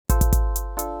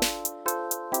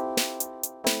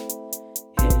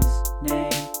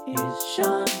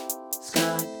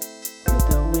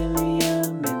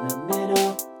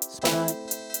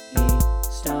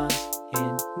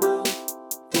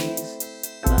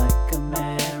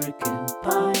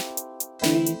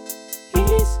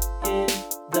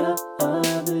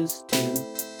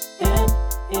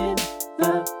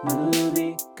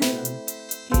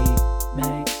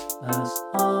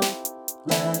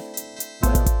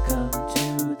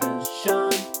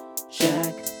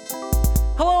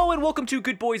to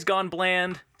Good Boys Gone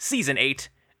Bland, Season 8,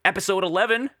 Episode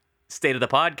 11, State of the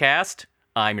Podcast.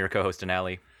 I'm your co-host,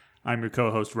 Anali. I'm your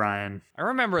co-host, Ryan. I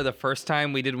remember the first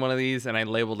time we did one of these and I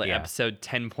labeled it episode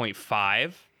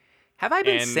 10.5. Have I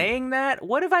been saying that?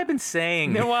 What have I been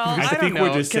saying? No, well, I don't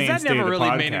know, because that never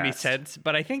really made any sense.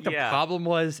 But I think the problem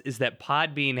is that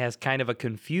Podbean has kind of a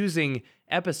confusing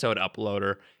episode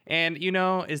uploader. And,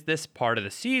 is this part of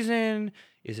the season?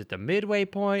 Is it the midway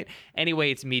point? Anyway,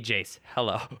 it's me, Jace.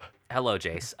 Hello. Hello,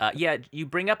 Jace. You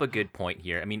bring up a good point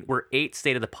here. I mean, we're 8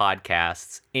 State of the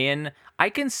Podcasts in. I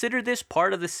consider this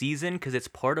part of the season because it's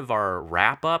part of our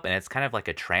wrap-up, and it's kind of like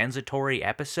a transitory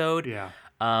episode. Yeah.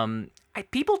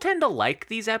 People tend to like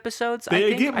these episodes.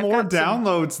 They get more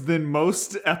downloads than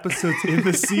most episodes in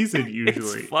the season,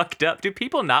 usually. It's fucked up. Do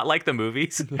people not like the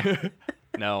movies?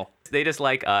 No. They just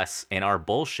like us and our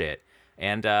bullshit.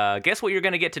 And guess what you're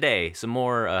going to get today? Some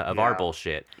more of our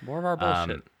bullshit. More of our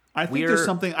bullshit. I think there's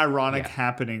something ironic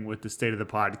happening with the State of the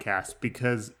Podcast,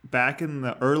 because back in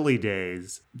the early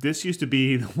days, this used to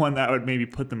be the one that I would maybe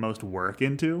put the most work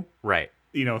into. Right.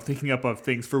 Thinking up of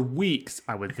things for weeks,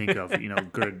 I would think of,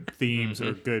 good themes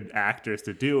or good actors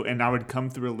to do. And I would come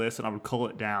through a list and I would cull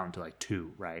it down to like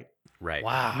 2, right? Right.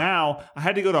 Wow. Now, I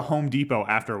had to go to Home Depot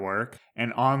after work.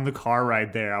 And on the car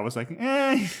ride there, I was like,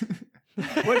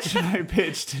 what should I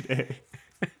pitch today?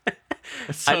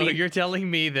 So you're telling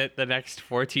me that the next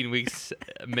 14 weeks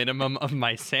minimum of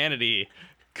my sanity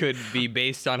could be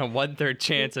based on a 1/3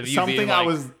 chance of you something being I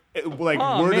was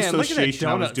word association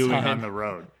I was doing on the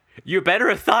road. You better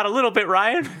have thought a little bit,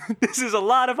 Ryan. This is a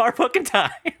lot of our fucking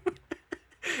time.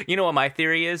 You know what my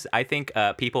theory is? I think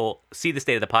people see the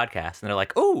State of the Podcast and they're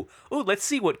like, "Ooh, let's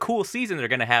see what cool season they're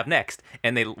gonna have next."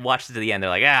 And they watch it to the end. They're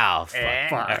like, "Oh,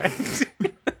 fuck."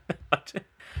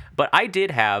 But I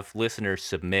did have listeners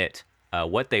submit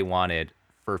what they wanted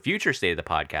for future State of the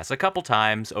Podcast a couple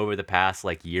times over the past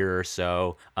year or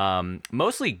so.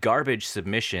 Mostly garbage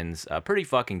submissions, pretty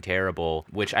fucking terrible,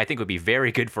 which I think would be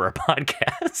very good for our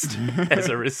podcast as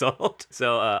a result.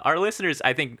 So our listeners,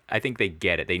 I think they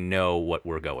get it. They know what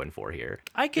we're going for here.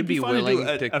 I could be willing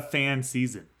to do a fan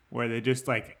season where they just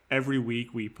every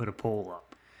week we put a poll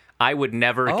up. I would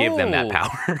never give them that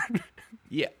power.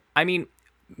 Yeah. I mean,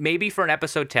 maybe for an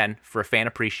episode 10 for a fan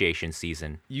appreciation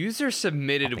season. User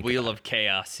submitted Wheel of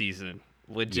Chaos season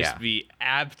would just be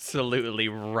absolutely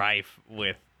rife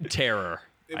with terror,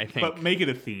 I think. But make it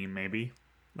a theme, maybe.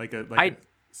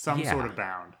 Some sort of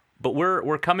bound. But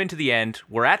we're coming to the end.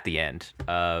 We're at the end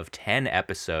of 10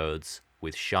 episodes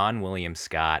with Seann William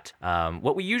Scott.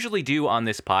 What we usually do on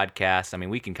this podcast, I mean,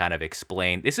 we can kind of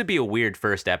explain. This would be a weird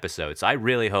first episode, so I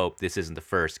really hope this isn't the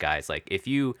first, guys. If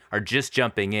you are just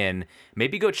jumping in,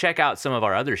 maybe go check out some of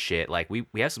our other shit. We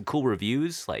have some cool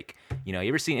reviews. You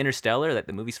ever seen Interstellar? That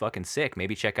the movie's fucking sick.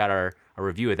 Maybe check out our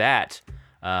review of that.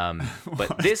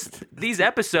 But these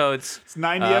episodes... It's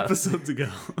 90 episodes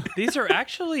ago. These are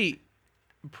actually...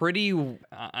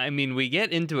 I mean, we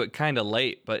get into it kind of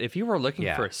late, but if you were looking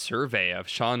for a survey of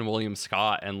Seann William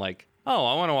Scott and I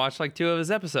want to watch 2 of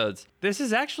his episodes, this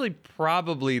is actually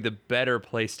probably the better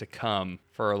place to come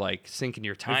for sinking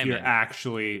your time if you're in.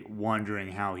 Actually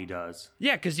wondering how he does.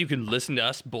 Yeah, because you can listen to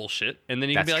us bullshit, and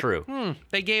then you can be like, true.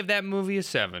 They gave that movie a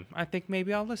 7. I think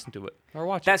maybe I'll listen to it or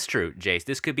watch it. That's true, Jace.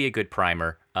 This could be a good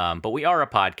primer. But we are a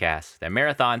podcast that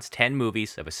marathons 10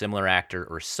 movies of a similar actor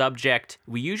or subject.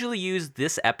 We usually use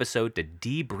this episode to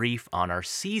debrief on our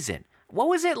season. What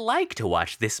was it like to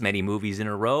watch this many movies in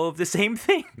a row of the same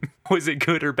thing? Was it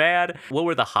good or bad? What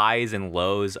were the highs and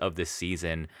lows of this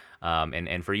season?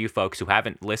 And for you folks who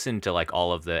haven't listened to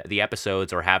all of the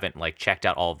episodes or haven't checked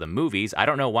out all of the movies, I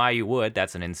don't know why you would.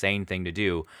 That's an insane thing to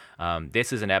do.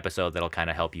 This is an episode that'll kind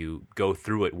of help you go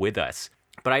through it with us.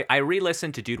 But I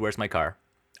re-listened to Dude, Where's My Car,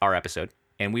 our episode,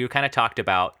 and we kind of talked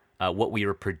about what we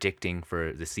were predicting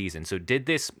for the season. So did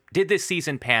this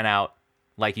season pan out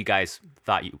like you guys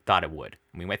thought it would?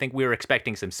 I mean, I think we were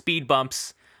expecting some speed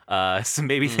bumps, some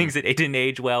maybe things that didn't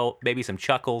age well, maybe some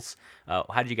chuckles. How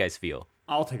did you guys feel?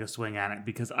 I'll take a swing at it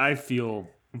because I feel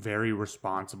very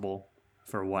responsible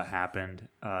for what happened.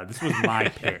 This was my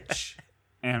pitch.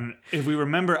 And if we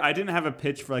remember, I didn't have a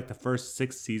pitch for the first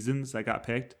 6 seasons that got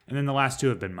picked. And then the last 2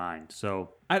 have been mine.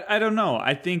 So I don't know.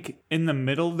 I think in the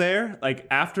middle there,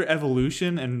 after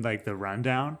Evolution and the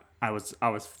rundown, I was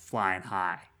flying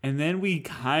high. And then we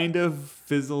kind of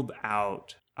fizzled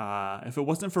out. If it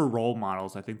wasn't for role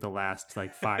models, I think the last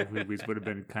 5 movies would have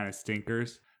been kind of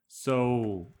stinkers.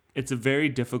 So it's a very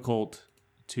difficult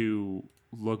to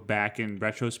look back in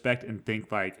retrospect and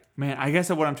think man, I guess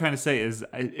what I'm trying to say is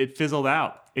it fizzled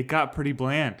out. It got pretty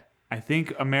bland. I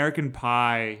think American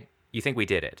Pie... You think we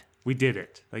did it? We did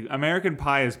it. Like, American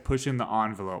Pie is pushing the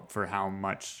envelope for how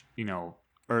much,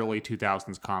 early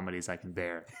 2000s comedies I can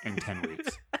bear in 10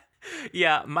 weeks.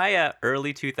 Yeah, my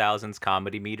early 2000s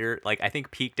comedy meter, like, I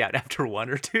think peaked out after one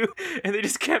or two, and they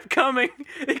just kept coming.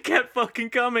 They kept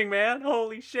fucking coming, man.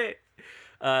 Holy shit.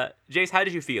 Jace, how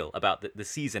did you feel about the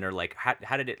season, or like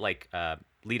how did it like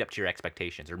lead up to your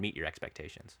expectations or meet your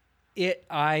expectations?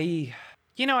 I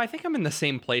think I'm in the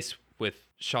same place with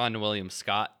Seann William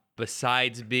Scott,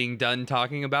 besides being done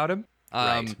talking about him.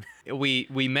 Right.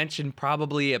 We mentioned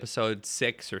probably episode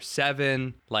 6 or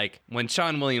 7, like when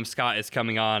Seann William Scott is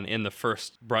coming on in the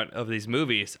first brunt of these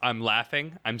movies, I'm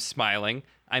laughing, I'm smiling,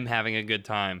 I'm having a good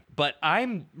time. But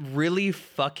I'm really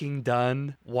fucking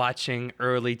done watching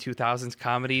early 2000s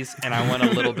comedies, and I want a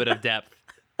little bit of depth.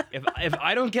 If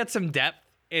I don't get some depth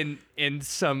in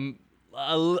some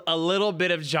a little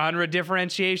bit of genre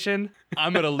differentiation,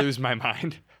 I'm gonna lose my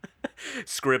mind.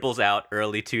 Scribbles out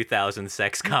early 2000s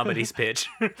sex comedies pitch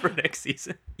for next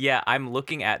season. Yeah, I'm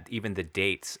looking at even the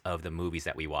dates of the movies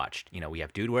that we watched. We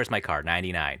have Dude, Where's My Car,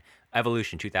 99.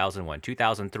 Evolution, 2001,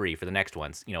 2003 for the next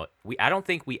ones. I don't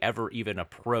think we ever even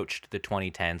approached the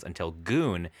 2010s until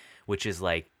Goon, which is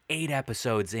like 8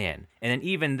 episodes in. And then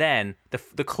even then,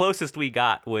 the closest we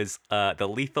got was the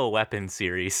Lethal Weapon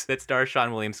series that stars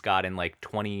Seann William Scott in like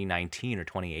 2019 or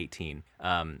 2018.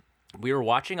 We were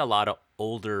watching a lot of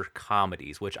older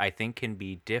comedies, which I think can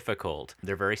be difficult.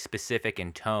 They're very specific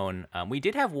in tone. We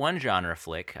did have one genre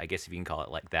flick, I guess if you can call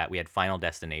it like that. We had Final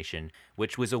Destination,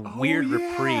 which was a weird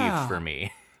reprieve for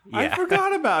me. Yeah. I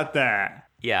forgot about that.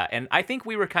 Yeah, and I think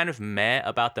we were kind of meh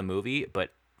about the movie,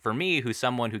 but for me, who's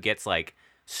someone who gets like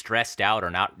stressed out or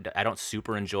not, I don't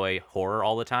super enjoy horror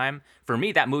all the time. For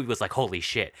me, that movie was like, holy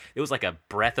shit. It was like a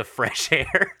breath of fresh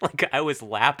air. Like, I was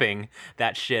lapping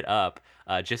that shit up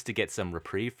just to get some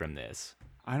reprieve from this.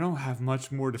 I don't have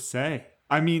much more to say.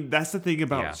 I mean, that's the thing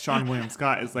about Seann William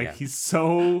Scott is like, he's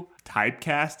so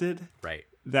typecasted. Right.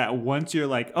 That once you're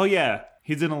like, oh yeah,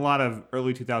 he's in a lot of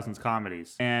early 2000s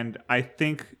comedies. And I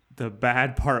think the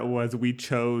bad part was we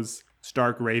chose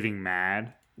Stark Raving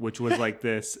Mad, which was like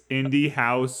this indie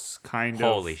house kind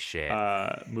Holy shit.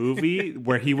 Movie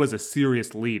where he was a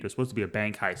serious lead. It was supposed to be a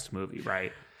bank heist movie,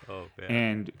 right? Oh, man.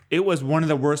 And it was one of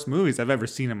the worst movies I've ever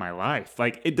seen in my life.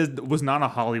 Like, it was not a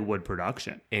Hollywood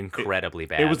production. Incredibly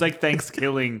bad. It was like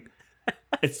Thanksgiving.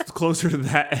 It's closer to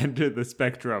that end of the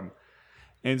spectrum.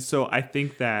 And so I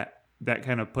think that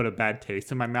kind of put a bad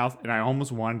taste in my mouth. And I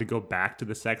almost wanted to go back to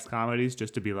the sex comedies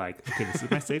just to be like, okay, this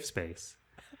is my safe space.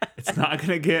 It's not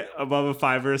going to get above a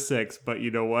 5 or a 6, but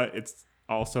you know what? It's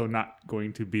also not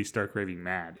going to be Stark Raving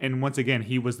Mad. And once again,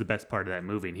 he was the best part of that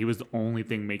movie, and he was the only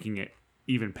thing making it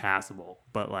even passable.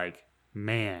 But like,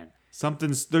 man,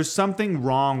 there's something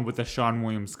wrong with the Seann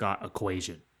William Scott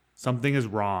equation. Something is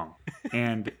wrong.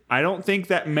 And I don't think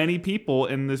that many people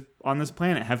on this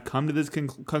planet have come to this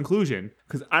conclusion,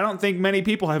 because I don't think many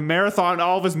people have marathoned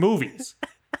all of his movies.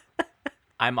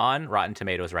 I'm on Rotten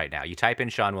Tomatoes right now. You type in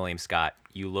Seann William Scott,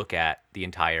 you look at the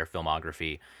entire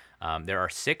filmography. There are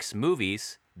 6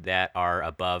 movies that are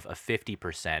above a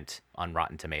 50% on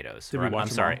Rotten Tomatoes. Did we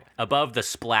watch them all? Above the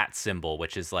splat symbol,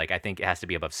 which is like, I think it has to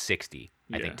be above 60,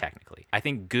 I think technically. I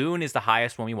think Goon is the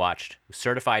highest one we watched.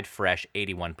 Certified fresh,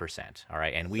 81%. All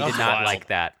right, and we did not like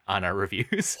that on our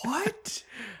reviews. What?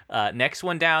 Next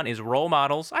one down is Role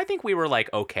Models. I think we were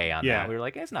like okay on that. We were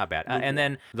like, it's not bad. And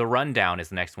then The Rundown is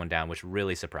the next one down, which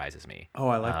really surprises me. Oh,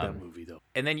 I like that movie though.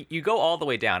 And then you go all the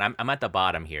way down. I'm at the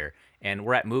bottom here, and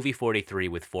we're at movie 43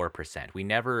 with 4%. We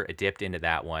never dipped into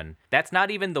that one. That's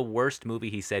not even the worst movie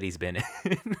he said he's been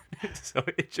in. So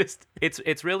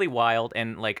it's really wild.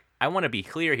 And like, I want to be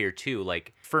clear here too.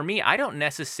 Like, for me, I don't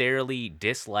necessarily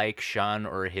dislike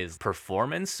Seann or his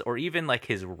performance or even like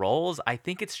his roles. I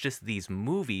think it's just these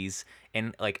movies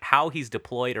and like how he's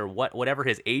deployed or whatever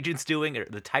his agent's doing or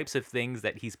the types of things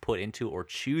that he's put into or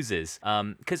chooses.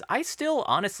 Because I still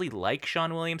honestly like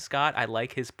Seann William Scott. I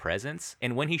like his presence.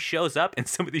 And when he shows up in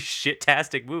some of these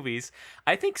shit-tastic movies,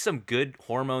 I think some good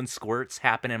hormone squirts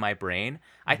happen in my brain.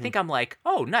 I think I'm like,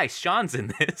 oh, nice, Sean's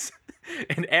in this.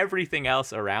 And everything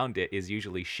else around it is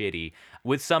usually shitty,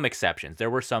 with some exceptions.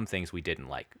 There were some things we didn't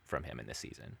like from him in this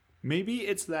season. Maybe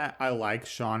it's that I like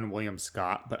Seann William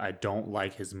Scott, but I don't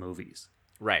like his movies.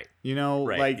 Right. You know,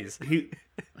 right. Like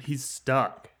he's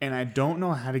stuck, and I don't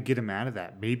know how to get him out of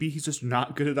that. Maybe he's just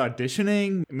not good at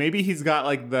auditioning. Maybe he's got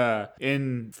like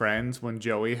in Friends when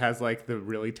Joey has like the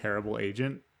really terrible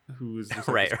agent who's just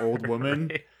like this old woman.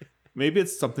 Right. Maybe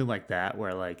it's something like that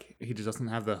where like he just doesn't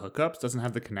have the hookups, doesn't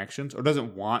have the connections, or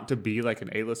doesn't want to be like an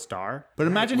A-list star. But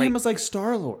imagine him as like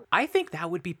Star-Lord. I think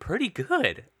that would be pretty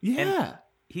good. Yeah. And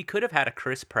he could have had a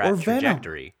Chris Pratt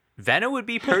trajectory. Venom would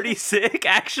be pretty sick,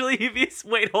 actually.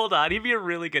 Wait, hold on. He'd be a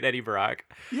really good Eddie Brock.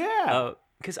 Yeah.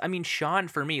 Because, I mean, Seann,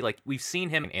 for me, like, we've seen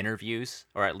him in interviews,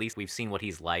 or at least we've seen what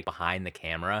he's like behind the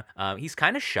camera. He's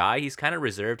kind of shy. He's kind of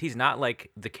reserved. He's not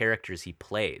like the characters he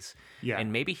plays. Yeah.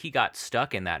 And maybe he got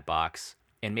stuck in that box,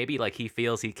 and maybe, like, he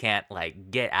feels he can't,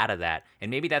 like, get out of that. And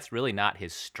maybe that's really not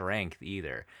his strength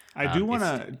either. I do want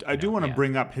to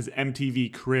bring up his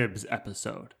MTV Cribs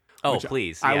episode. Oh,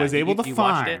 please. I was able to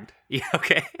find. Yeah,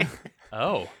 okay.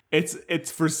 Oh.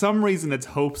 It's for some reason it's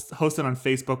hosted on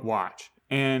Facebook Watch.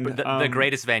 And the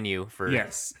greatest venue for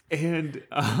yes, and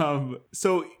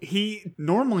so he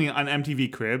normally on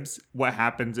MTV Cribs, what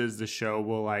happens is the show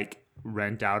will like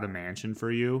rent out a mansion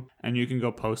for you, and you can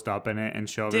go post up in it and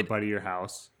show everybody your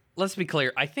house. Let's be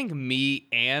clear. I think me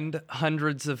and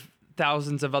hundreds of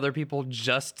thousands of other people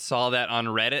just saw that on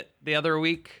Reddit the other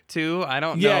week too. I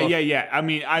don't know. Yeah. I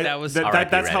mean,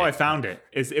 that's how I found it.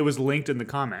 It was linked in the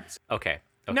comments. Okay.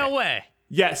 No way.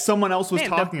 Yeah, someone else was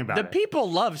talking about it. The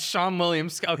people love Seann William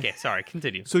Scott. Okay, sorry,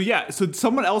 continue. So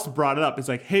someone else brought it up. It's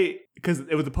like, hey, because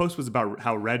the post was about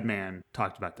how Redman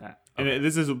talked about that. Okay. And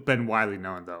this has been widely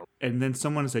known, though. And then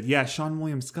someone said, yeah, Seann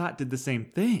William Scott did the same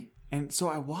thing. And so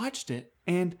I watched it,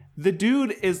 and the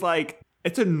dude is like,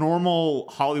 it's a normal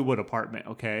Hollywood apartment,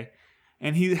 okay?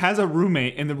 And he has a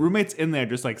roommate, and the roommate's in there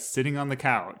just like sitting on the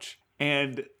couch.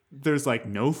 And there's like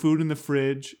no food in the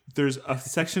fridge. There's a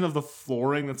section of the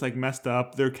flooring that's like messed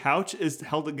up. Their couch is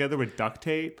held together with duct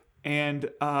tape. And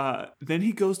then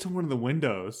he goes to one of the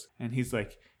windows and he's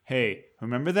like, hey,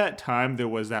 remember that time there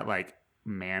was that like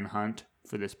manhunt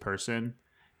for this person?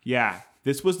 Yeah,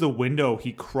 this was the window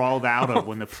he crawled out of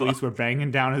when the police were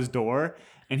banging down his door.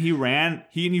 And he ran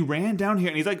down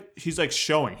here, and she's like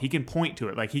showing. He can point to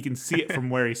it, like he can see it from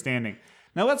where he's standing.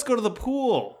 Now let's go to the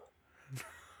pool.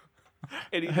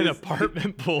 An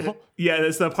apartment pool? Yeah,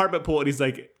 it's the apartment pool, and he's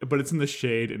like, but it's in the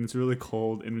shade, and it's really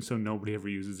cold, and so nobody ever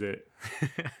uses it.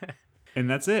 And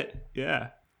that's it. Yeah.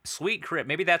 Sweet Crib.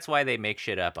 Maybe that's why they make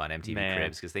shit up on MTV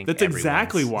Cribs, because that's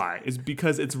exactly why. Is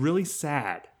because it's really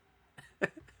sad.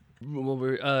 Seann,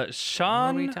 what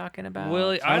are we talking about?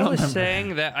 I was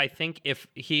saying that I think if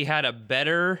he had a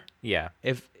better,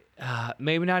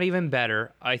 maybe not even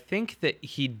better. I think that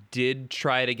he did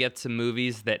try to get some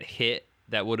movies that hit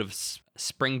that would have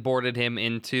springboarded him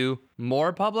into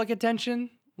more public attention,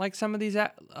 like some of these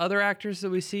other actors that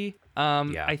we see.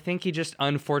 I think he just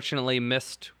unfortunately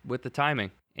missed with the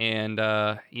timing. And,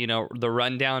 the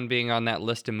rundown being on that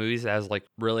list of movies that has like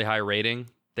really high rating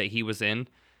that he was in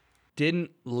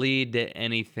didn't lead to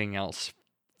anything else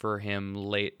for him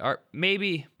late. Or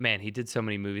maybe, man, he did so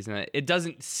many movies and it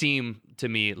doesn't seem to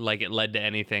me like it led to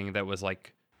anything that was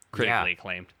like critically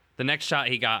acclaimed. The next shot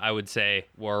he got, I would say,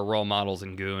 were Role Models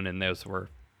and Goon, and those were...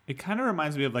 It kind of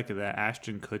reminds me of like the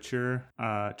Ashton Kutcher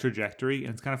trajectory,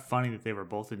 and it's kind of funny that they were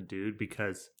both in Dude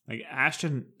because like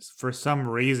Ashton, for some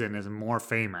reason, is more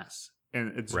famous,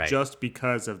 and it's just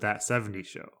because of that 70s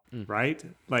show, right?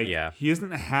 Like, he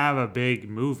doesn't have a big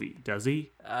movie, does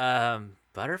he?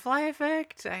 Butterfly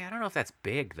Effect? I don't know if that's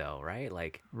big though, right?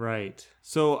 Like, right.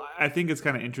 So I think it's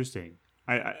kind of interesting.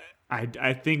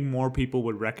 I think more people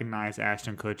would recognize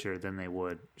Ashton Kutcher than they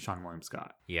would Seann William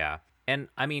Scott. Yeah. And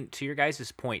I mean, to your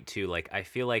guys' point too, like I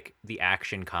feel like the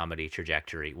action comedy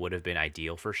trajectory would have been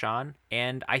ideal for Seann.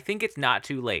 And I think it's not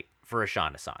too late for a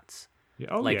Seann-assance.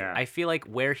 I feel like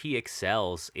where he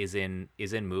excels is in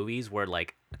movies where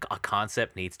like a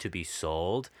concept needs to be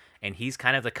sold, and he's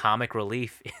kind of the comic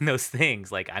relief in those things.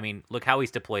 Like, I mean, look how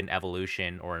he's deployed in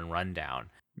Evolution or in Rundown.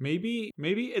 Maybe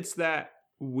it's that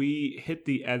we hit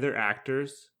the other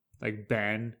actors like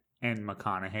Ben and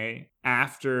McConaughey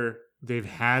after they've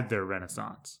had their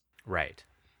renaissance. Right.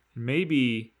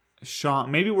 Maybe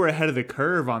we're ahead of the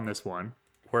curve on this one.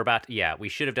 We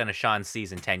should have done a Seann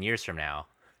season 10 years from now.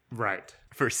 Right.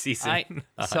 For season.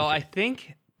 So I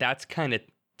think that's kind of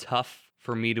tough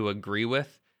for me to agree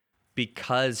with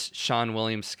because Seann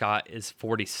William Scott is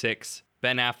 46.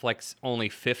 Ben Affleck's only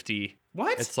 50.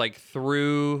 What? It's like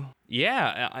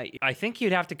I think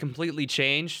you'd have to completely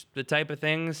change the type of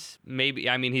things. Maybe,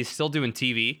 I mean, he's still doing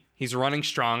TV. He's running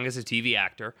strong as a TV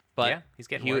actor, but he's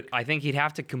getting work. I think he'd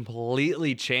have to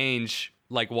completely change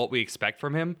like what we expect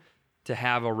from him to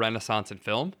have a renaissance in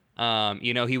film.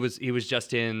 He was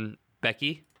just in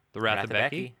Becky, The Wrath of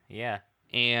Becky. Yeah.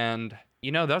 And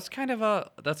that's kind of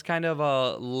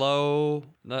a low.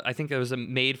 I think it was a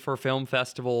made for film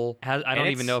festival. I don't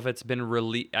even know if it's been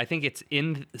released. I think it's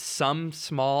in some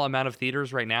small amount of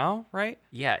theaters right now, right?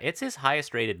 Yeah, it's his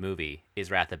highest rated movie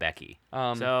is Wrath of Becky.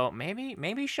 So maybe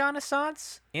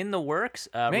Seann-assance in the works.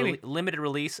 Maybe limited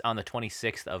release on the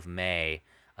 26th of May.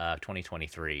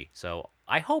 2023. So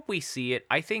I hope we see it.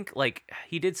 I think like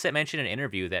he did mention in an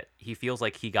interview that he feels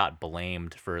like he got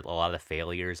blamed for a lot of the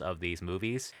failures of these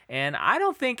movies. And I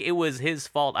don't think it was his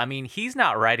fault. I mean, he's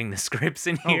not writing the scripts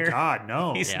in here. Oh, God,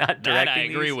 no. He's not directing that I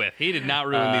agree these. with. He did not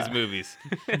ruin these movies.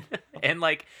 And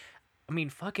like, I mean,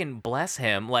 fucking bless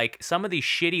him. Like some of these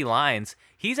shitty lines,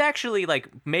 he's actually like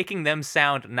making them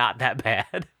sound not that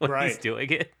bad when he's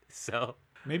doing it. So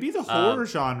maybe the horror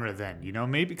genre then,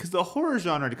 maybe because the horror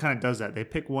genre kind of does that. They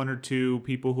pick one or two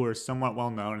people who are somewhat well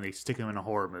known and they stick them in a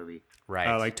horror movie.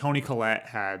 Right. Like Toni Collette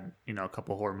had, a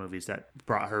couple horror movies that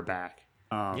brought her back.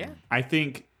 I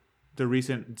think the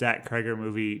recent Zach Kreger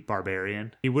movie,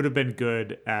 Barbarian, he would have been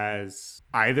good as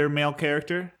either male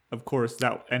character. Of course,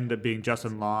 that ended up being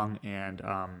Justin Long and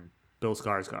Bill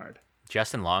Skarsgård.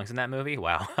 Justin Long's in that movie?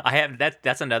 Wow.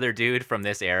 That's another dude from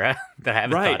this era that I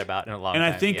haven't thought about in a long time.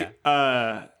 And I think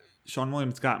Seann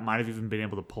William Scott might have even been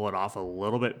able to pull it off a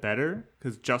little bit better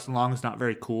because Justin Long is not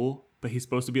very cool, but he's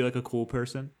supposed to be like a cool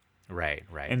person. Right.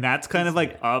 And that's kind of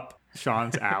like up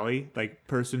Sean's alley, like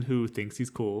person who thinks he's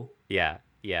cool. Yeah.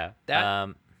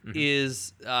 That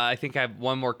is, I think I have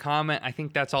one more comment. I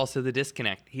think that's also the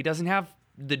disconnect. He doesn't have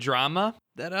the drama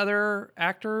that other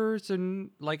actors and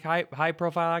like high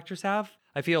profile actors have.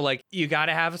 I feel like you got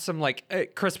to have some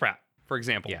like Chris Pratt, for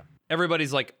example. Yeah.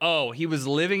 Everybody's like, oh, he was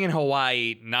living in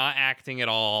Hawaii, not acting at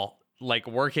all, like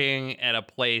working at a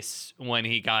place when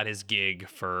he got his gig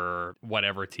for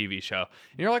whatever TV show.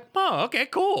 And you're like, oh, okay,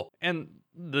 cool. And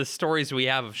the stories we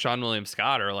have of Seann William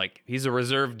Scott are like, he's a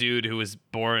reserved dude who was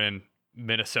born in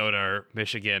Minnesota or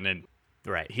Michigan and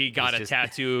he got a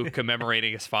tattoo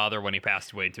commemorating his father when he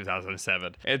passed away in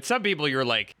 2007. And some people you're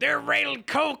like, they're railing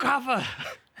coke off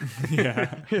of.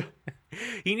 Yeah.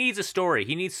 He needs a story.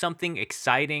 He needs something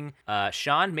exciting.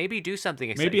 Seann, maybe do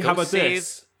something exciting. Maybe how about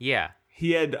this? Yeah.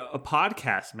 He had a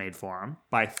podcast made for him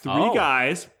by three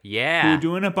guys. Yeah. Who were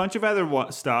doing a bunch of other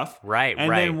stuff. Right.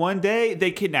 And then one day they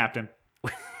kidnapped him.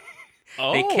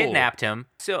 They kidnapped him.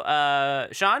 So,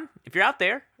 Seann, if you're out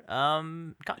there,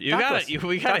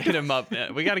 we gotta hit him up.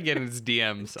 We gotta get in his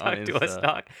DMs on Insta. To us,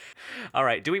 talk. All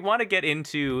right. Do we want to get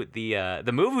into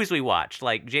the movies we watched?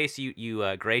 Like Jace,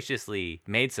 you graciously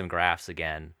made some graphs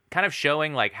again, kind of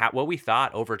showing like what we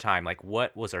thought over time. Like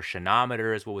what was our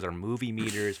Seann-OO-meters? What was our movie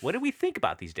meters? What did we think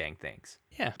about these dang things?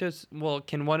 Yeah.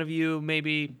 Can one of you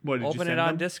maybe open it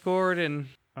on Discord and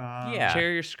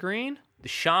share your screen? The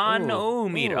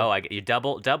Seann-OO-meter. Oh, I get you.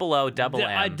 Double O, double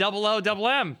M. Double O, double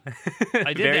M.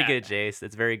 I did very good, Jace.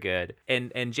 That's very good.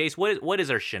 And Jace, what is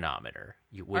our Seann-OO-meter?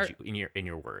 In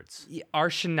your words? Our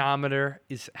Seann-OO-meter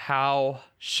is how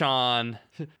Seann,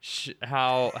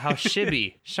 how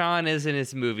shibby Seann is in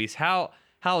his movies. How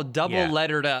double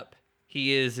lettered up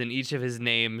he is in each of his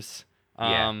names.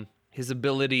 His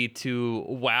ability to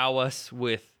wow us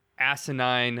with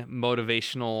asinine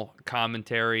motivational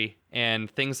commentary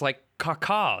and things like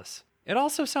cacaws. It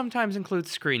also sometimes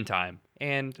includes screen time.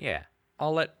 And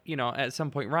I'll let, at some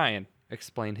point Ryan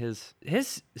explain his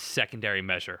secondary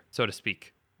measure, so to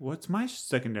speak. What's my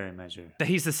secondary measure? That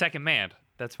he's the second man.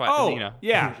 That's why,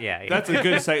 yeah. That's a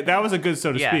good that was a good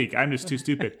so to speak. I'm just too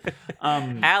stupid.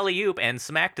 Alley-oop and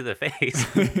smack to the face.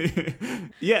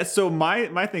 Yeah, so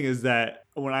my thing is that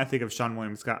when I think of Seann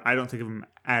William Scott, I don't think of him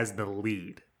as the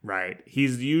lead, right?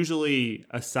 He's usually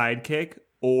a sidekick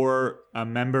or a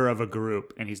member of a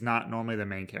group, and he's not normally the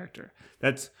main character.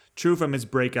 That's true from his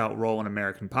breakout role in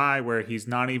American Pie, where he's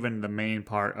not even the main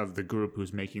part of the group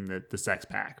who's making the sex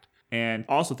pact. And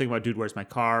also think about Dude, Where's My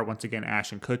Car? Once again,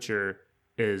 Ashton Kutcher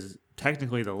is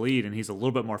technically the lead, and he's a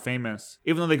little bit more famous,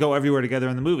 even though they go everywhere together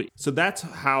in the movie. So that's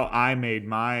how I made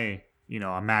my,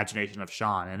 imagination of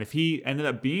Seann. And if he ended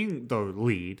up being the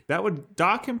lead, that would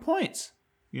dock him points,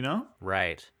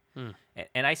 Right.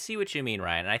 And I see what you mean,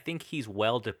 Ryan. And I think he's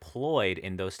well deployed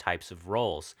in those types of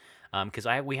roles. Because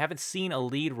we haven't seen a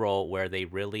lead role where they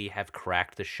really have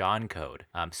cracked the Seann code.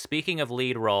 Speaking of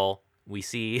lead role, we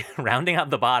see rounding out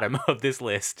the bottom of this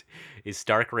list is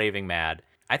Stark Raving Mad.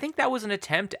 I think that was an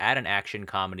attempt at an action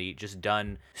comedy just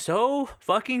done so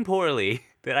fucking poorly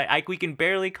that we can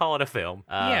barely call it a film.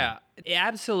 It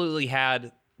absolutely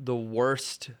had the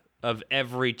worst of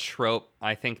every trope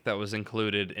I think that was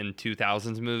included in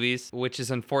 2000s movies, which is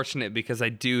unfortunate because I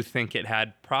do think it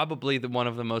had probably one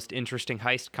of the most interesting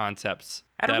heist concepts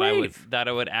that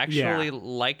I would actually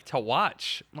like to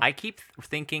watch. I keep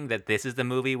thinking that this is the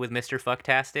movie with Mr.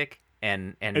 Fucktastic.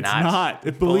 And it's not.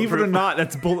 Believe it or not,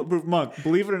 that's Bulletproof Monk.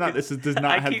 Believe it or not, does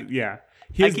not have.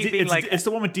 It's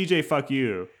the one with DJ Fuck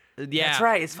You. Yeah, that's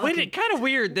right. It's kind of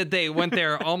weird that they went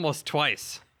there almost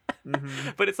twice.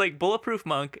 But it's like Bulletproof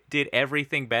Monk did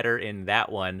everything better in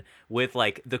that one with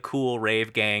like the cool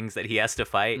rave gangs that he has to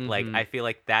fight. Like I feel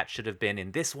like that should have been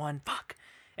in this one. Fuck.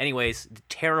 Anyways,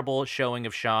 terrible showing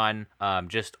of Seann.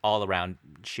 Just all around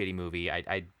shitty movie.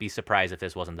 I'd be surprised if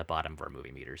this wasn't the bottom of our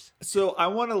movie meters. So I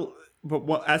want to,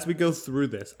 but as we go through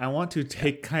this, I want to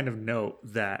take kind of note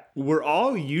that we're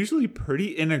all usually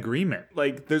pretty in agreement.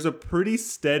 Like there's a pretty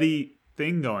steady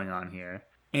thing going on here.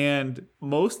 And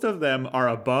most of them are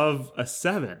above a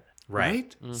 7.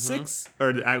 Right? 6,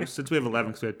 or since we have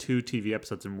 11, because we had 2 TV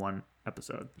episodes in one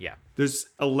episode. Yeah. There's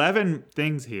 11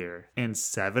 things here, and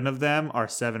 7 of them are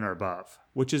 7 or above,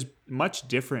 which is much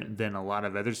different than a lot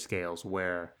of other scales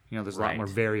where, there's a lot more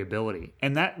variability.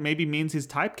 And that maybe means he's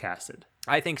typecasted.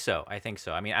 I think so.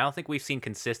 I mean, I don't think we've seen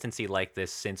consistency like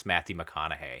this since Matthew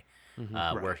McConaughey,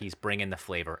 where he's bringing the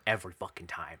flavor every fucking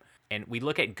time. And we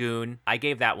look at Goon. I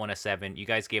gave that one a 7. You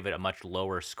guys gave it a much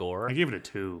lower score. I gave it a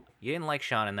 2. You didn't like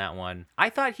Seann in that one. I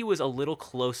thought he was a little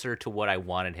closer to what I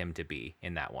wanted him to be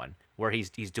in that one, where he's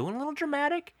doing a little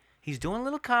dramatic. He's doing a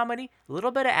little comedy, a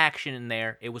little bit of action in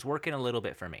there. It was working a little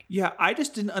bit for me. Yeah, I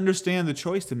just didn't understand the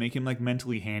choice to make him like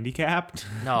mentally handicapped.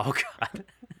 Oh, God.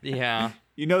 Yeah.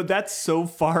 That's so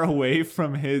far away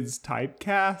from his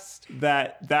typecast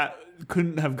that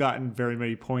couldn't have gotten very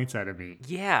many points out of me.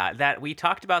 Yeah, that we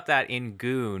talked about that in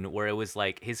Goon, where it was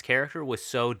like his character was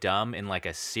so dumb in like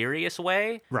a serious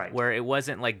way, right? Where it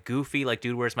wasn't like goofy, like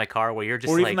Dude, Where's My Car, where you're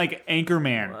just or even like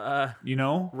Anchorman,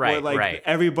 right? Where, like, right.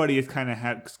 Everybody is kind of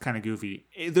goofy.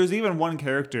 There's even one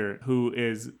character who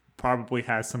probably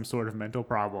has some sort of mental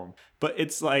problem, but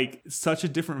it's like such a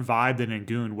different vibe than in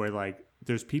Goon, where like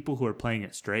there's people who are playing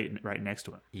it straight right next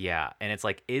to him. Yeah, and it's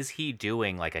like, is he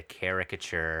doing like a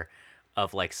caricature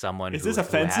of like someone? Is this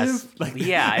offensive? And it's like,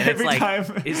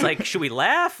 it's like, should we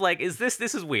laugh? Like, this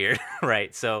is weird,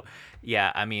 right? So,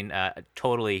 yeah, I mean,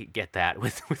 totally get that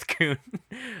with Goon.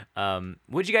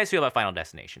 What'd you guys feel about Final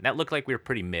Destination? That looked like we were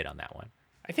pretty mid on that one.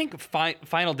 I think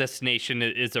Final Destination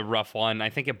is a rough one.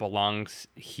 I think it belongs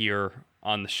here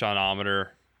on the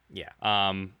Seann-O-Meter. Yeah.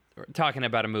 We're talking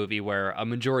about a movie where a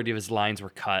majority of his lines were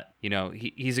cut.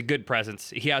 He's a good presence.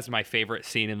 He has my favorite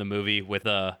scene in the movie with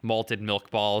the malted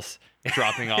milk balls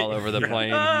dropping all over the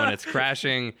plane when it's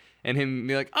crashing, and him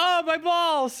be like, "Oh, my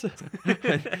balls!"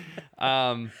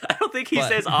 I don't think he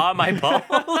says, "Oh, my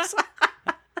balls."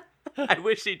 I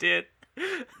wish he did.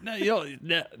 No,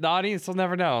 the audience will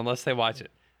never know unless they watch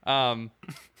it. That's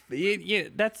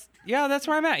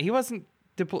where I'm at. He wasn't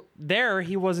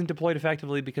he wasn't deployed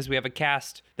effectively because we have a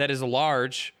cast that is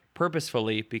large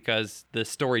purposefully because the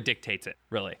story dictates it,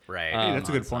 really. Right. Hey, that's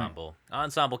a good ensemble.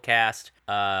 Ensemble cast.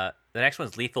 The next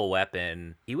one's Lethal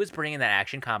Weapon. He was bringing that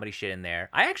action comedy shit in there.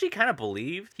 I actually kind of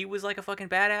believed he was like a fucking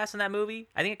badass in that movie.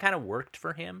 I think it kind of worked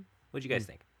for him. What'd you guys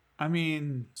think? I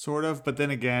mean, sort of, but then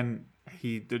again,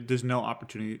 there's no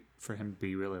opportunity for him to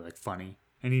be really like funny.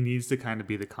 And he needs to kind of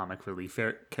be the comic relief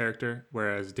character,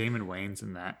 whereas Damon Wayans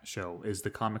in that show is the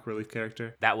comic relief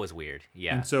character. That was weird,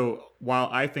 yeah. And so while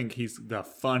I think he's the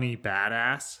funny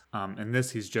badass, in this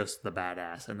he's just the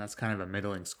badass, and that's kind of a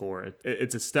middling score.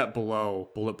 It's a step below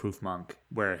Bulletproof Monk,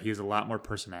 where he has a lot more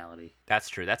personality. That's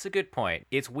true. That's a good point.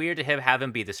 It's weird to have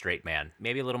him be the straight man.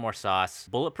 Maybe a little more sauce.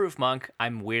 Bulletproof Monk,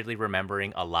 I'm weirdly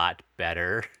remembering a lot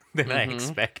better than I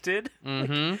expected.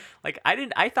 I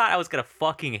thought I was gonna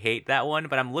fucking hate that one,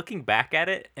 but I'm looking back at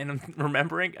it and I'm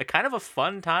remembering a kind of a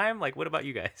fun time. Like, what about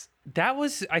you guys? That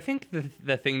was, I think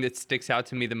the thing that sticks out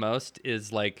to me the most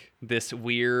is like this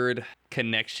weird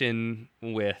connection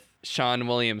with Seann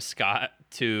William Scott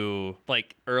to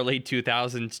like early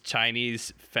 2000s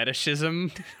Chinese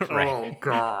fetishism. Right. Oh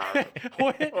God.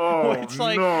 Which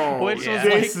was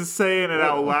Jace is saying it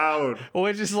out loud.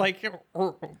 Which is like,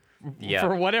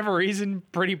 for whatever reason,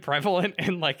 pretty prevalent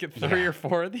in like 3 or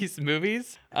 4 of these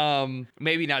movies.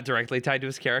 Maybe not directly tied to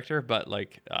his character, but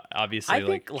like obviously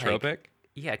like tropic.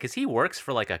 Yeah, because he works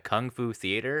for like a kung fu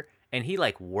theater and he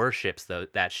like worships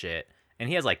that shit. And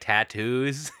he has like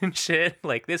tattoos and shit.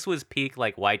 Like this was peak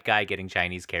like white guy getting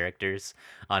Chinese characters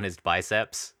on his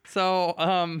biceps. So,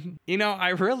 I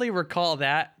really recall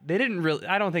that.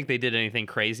 I don't think they did anything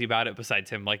crazy about it besides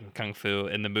him liking kung fu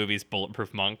in the movie's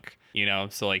Bulletproof Monk,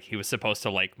 so like he was supposed to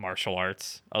like martial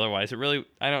arts. Otherwise,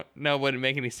 I don't know, wouldn't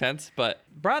make any sense, but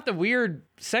brought the weird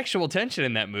sexual tension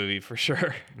in that movie for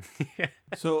sure.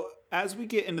 So as we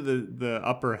get into the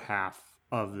upper half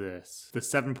of this, the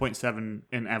 7.7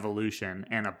 in evolution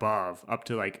and above, up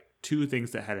to like 2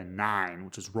 things that had a 9,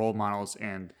 which is role models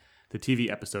and the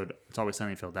TV episode It's Always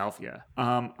Sunny in Philadelphia.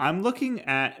 I'm looking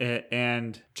at it,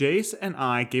 and Jace and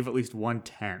I gave at least 1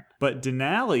 10, but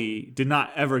Denali did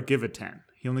not ever give a 10.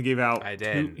 He only gave out I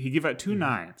did. He gave out 2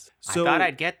 nines. So I thought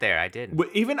I'd get there. I didn't.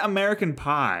 even American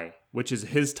Pie, which is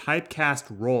his typecast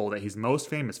role that he's most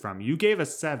famous from, you gave a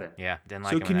 7. Yeah, didn't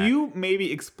like So him can in that. you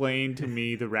maybe explain to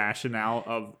me the rationale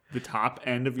of the top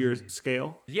end of your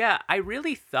scale? Yeah, I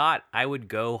really thought I would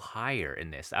go higher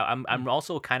in this. I'm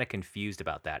also kind of confused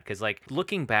about that because, like,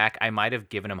 looking back, I might have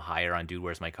given him higher on Dude,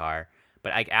 Where's My Car?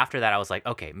 But after that, I was like,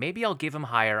 okay, maybe I'll give him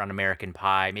higher on American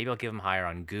Pie. Maybe I'll give him higher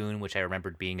on Goon, which I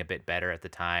remembered being a bit better at the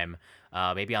time.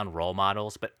 Maybe on Role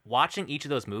Models. But watching each of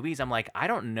those movies, I'm like, I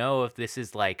don't know if this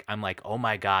is like, I'm like, oh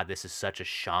my God, this is such a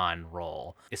Seann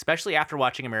role. Especially after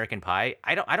watching American Pie,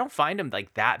 I don't find him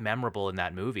like that memorable in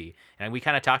that movie. And we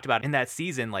kind of talked about in that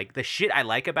season, like the shit I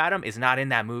like about him is not in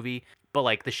that movie. But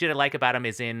like the shit I like about him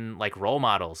is in like Role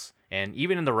Models and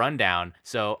even in The Rundown.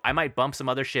 So I might bump some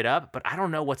other shit up, but I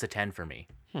don't know what's a 10 for me.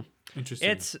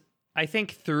 Interesting. I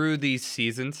think through these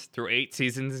seasons, through 8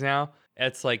 seasons now,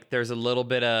 it's like there's a little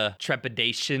bit of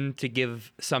trepidation to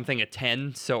give something a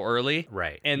 10 so early.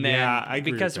 Right. And then Yeah, I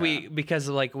agree because with because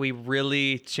like we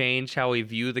really change how we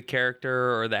view the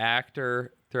character or the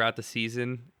actor throughout the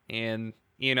season. And,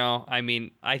 you know, I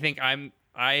mean, I think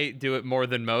I do it more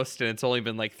than most, and it's only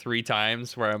been like 3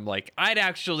 times where I'm like, I'd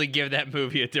actually give that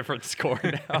movie a different score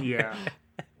now. Yeah.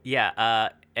 Yeah,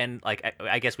 and like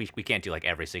I guess we can't do like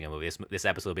every single movie. This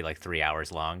episode will be like 3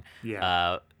 hours long.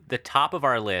 Yeah. The top of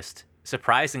our list,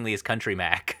 surprisingly, is Country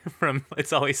Mac from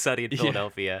It's Always Sunny in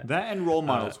Philadelphia. That and Role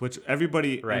Models, which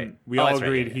everybody, right. and we Oh, all that's right,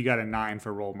 agreed yeah. he got a 9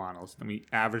 for Role Models. And we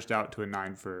averaged out to a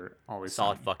 9 for Always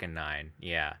Solid Sunny. fucking 9.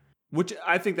 Yeah, Which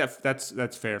I think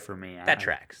that's fair for me. that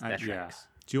tracks. That yeah. tracks.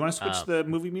 Do you want to switch the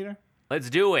movie meter? Let's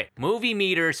do it. Movie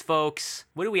meters, folks.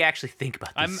 What do we actually think about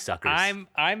these suckers?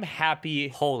 I'm happy.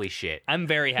 Holy shit. I'm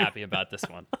very happy about this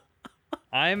one.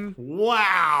 I'm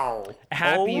Wow.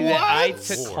 happy that I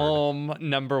took home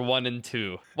number 1 and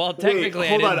 2. Well, technically I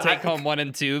hold didn't on, take home 1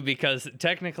 and 2 because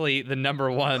technically the number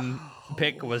 1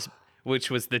 pick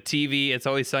which was the TV It's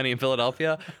Always Sunny in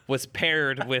Philadelphia, was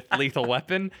paired with Lethal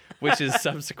Weapon, which is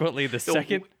subsequently the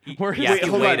second worst. Yeah, Wait, you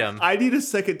hold weighed on. 'em. I need a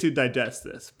second to digest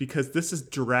this because this is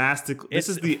drastic. It's This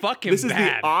is the fucking This is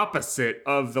bad. the opposite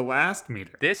of the last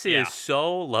meter. This is Yeah.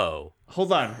 so low.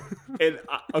 Hold on.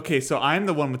 Okay, so I'm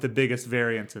the one with the biggest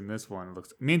variance in this one. It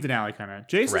looks me and Denali kind of.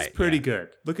 Jace is Right, pretty yeah. good.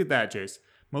 Look at that, Jace.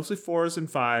 Mostly 4s and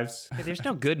 5s. Hey, there's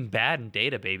no good and bad in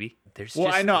data, baby. There's Well,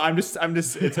 just, I know. I'm just.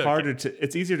 It's harder to.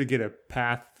 It's easier to get a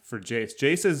path for Jace.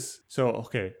 Jace is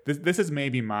okay. This is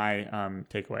maybe my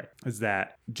takeaway is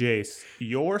that Jace,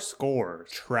 your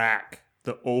scores track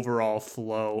the overall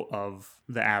flow of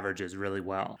the averages really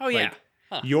well. Oh, yeah.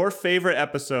 Like, your favorite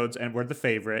episodes and were the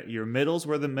favorite. Your middles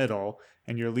were the middle,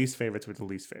 and your least favorites were the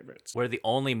least favorites. We're the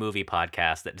only movie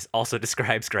podcast that also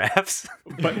describes graphs.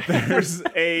 But there's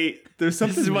something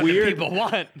This is what weird. the people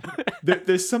want.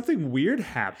 There's something weird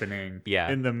happening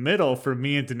in the middle for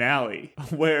me and Denali,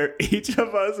 where each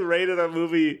of us rated a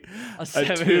movie a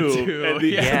 7 and 2, 2, and the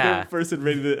yeah. other person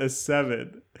rated it a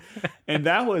 7. And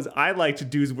that was, I liked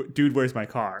Dude, Where's My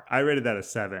Car? I rated that a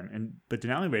 7, but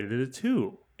Denali rated it a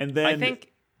 2. And then I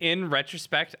think in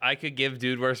retrospect, I could give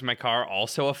Dude, Where's My Car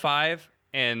also a 5,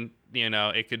 and, you know,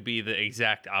 it could be the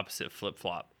exact opposite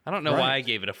flip-flop. I don't know why I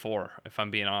gave it a 4, if I'm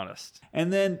being honest.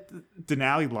 And then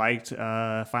Denali liked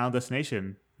Final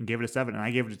Destination and gave it a 7, and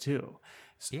I gave it a 2.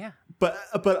 Yeah. But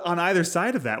on either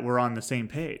side of that, we're on the same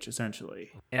page, essentially.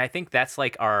 And I think that's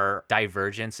like our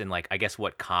divergence in like, I guess,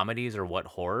 what comedies or what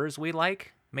horrors we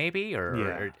like. Maybe,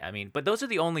 or I mean, but those are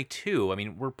the only 2. I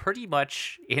mean, we're pretty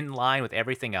much in line with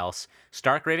everything else.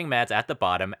 Stark Raving Mad's at the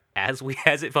bottom, as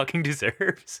it fucking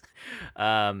deserves.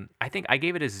 I think I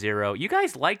gave it a 0. You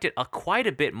guys liked it quite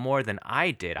a bit more than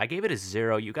I did. I gave it a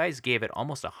 0. You guys gave it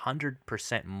almost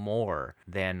 100% more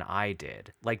than I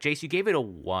did. Like, Jace, you gave it a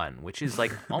 1, which is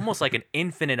like almost like an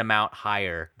infinite amount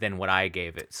higher than what I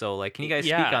gave it. So, like, can you guys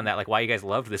speak on that? Like, why you guys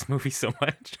loved this movie so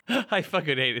much? I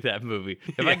fucking hated that movie.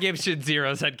 If I gave shit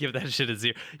 0s, I'd give that shit a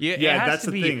 0. Yeah, it has that's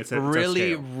to the be thing. It's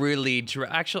really, upscale. really.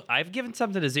 Actually, I've given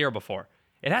something a 0 before.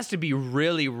 It has to be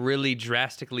really, really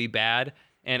drastically bad.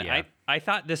 And Yeah. I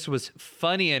thought this was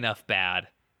funny enough bad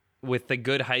with the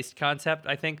good heist concept.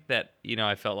 I think that, you know,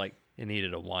 I felt like it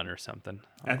needed a 1 or something.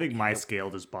 I think my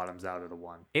scale just bottoms out at a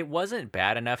 1. It wasn't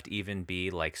bad enough to even be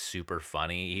like super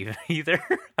funny either.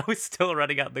 I was still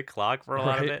running out the clock for a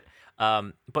lot of it.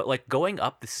 But like going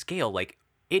up the scale, like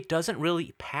it doesn't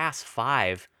really pass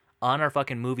 5 on our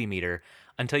fucking movie meter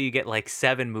until you get like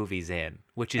 7 movies in,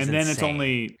 which is And then insane. it's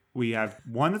only, we have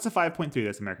one that's a 5.3,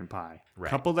 that's American Pie. A Right.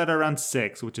 couple that are around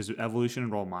 6, which is Evolution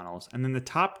and Role Models. And then the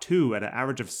top 2 at an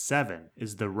average of 7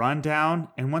 is The Rundown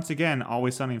and once again,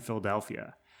 Always Sunny in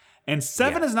Philadelphia. And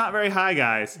 7 Yeah. is not very high,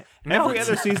 guys. No, Every it's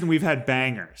other season we've had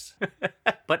bangers.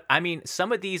 But I mean,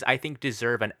 some of these I think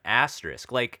deserve an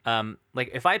asterisk. Like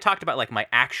if I talked about like my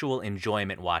actual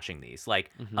enjoyment watching these,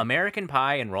 like American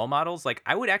Pie and Role Models, like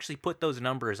I would actually put those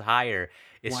numbers higher.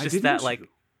 It's Why just didn't that you? like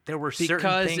there were certain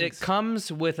Because things. it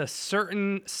comes with a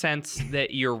certain sense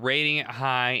that you're rating it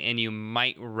high and you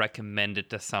might recommend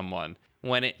it to someone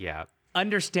when it Yeah.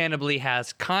 understandably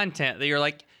has content that you're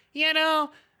like,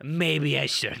 maybe I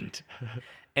shouldn't.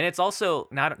 And it's also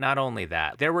not only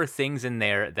that. There were things in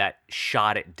there that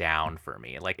shot it down for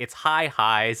me. Like it's high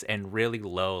highs and really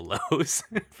low lows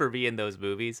for me in those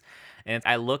movies. And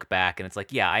I look back and it's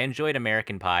like, yeah, I enjoyed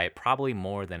American Pie probably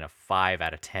more than a 5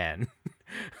 out of 10.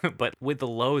 But with the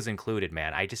lows included,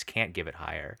 man, I just can't give it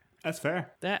higher. That's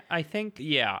fair. I think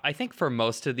for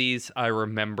most of these, I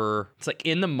remember it's like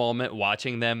in the moment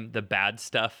watching them, the bad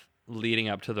stuff leading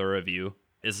up to the review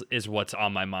is what's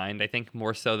on my mind, I think,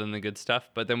 more so than the good stuff.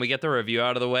 But then we get the review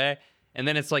out of the way, and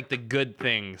then it's like the good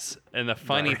things and the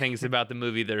funny things about the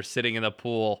movie that are sitting in the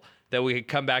pool that we could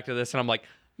come back to this, and I'm like,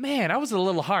 man, I was a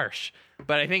little harsh.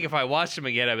 But I think if I watched them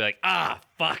again, I'd be like,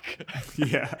 fuck.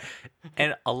 Yeah.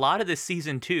 And a lot of this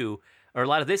season,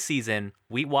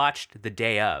 we watched the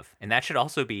day of, and that should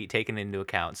also be taken into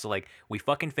account. So, like, we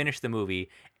fucking finish the movie,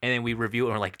 and then we review it,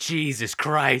 and we're like, Jesus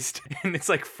Christ. And it's,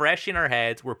 like, fresh in our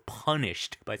heads. We're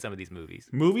punished by some of these movies.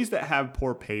 Movies that have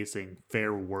poor pacing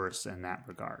fare worse in that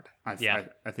regard. I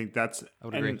think that's... I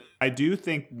would agree. I do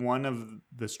think one of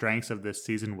the strengths of this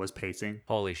season was pacing.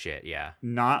 Holy shit, yeah.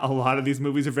 Not a lot of these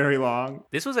movies are very long.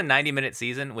 This was a 90-minute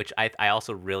season, which I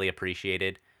also really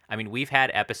appreciated. I mean, we've had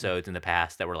episodes in the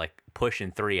past that were, like,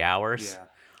 pushing 3 hours. Yeah.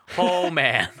 Oh,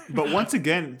 man. But once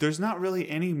again, there's not really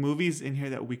any movies in here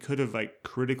that we could have like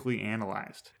critically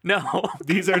analyzed. No.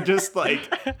 These are just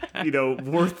like,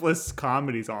 worthless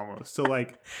comedies almost. So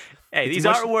like, hey, these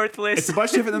aren't worthless. It's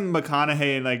much different than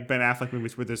McConaughey and like Ben Affleck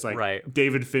movies where there's like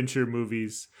David Fincher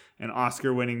movies and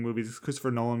Oscar-winning movies,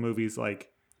 Christopher Nolan movies.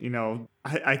 Like, I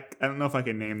don't know if I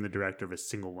can name the director of a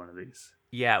single one of these.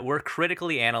 Yeah, we're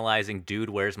critically analyzing Dude,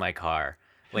 Where's My Car?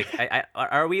 Like,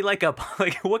 are we like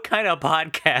what kind of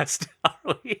podcast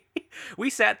are we? We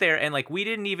sat there and like we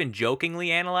didn't even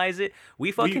jokingly analyze it.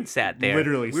 We sat there.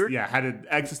 Literally, had an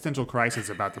existential crisis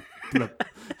about the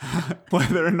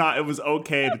whether or not it was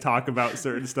okay to talk about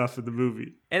certain stuff in the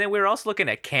movie. And then we were also looking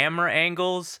at camera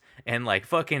angles and like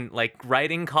fucking like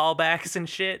writing callbacks and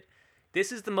shit.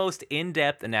 This is the most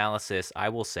in-depth analysis, I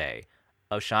will say,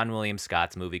 of Seann William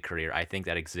Scott's movie career I think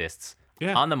that exists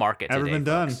on the market today. Ever been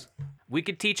done. We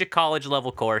could teach a college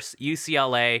level course.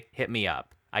 UCLA, hit me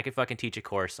up. I could fucking teach a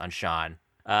course on Seann.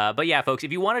 But yeah, folks,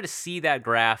 if you wanted to see that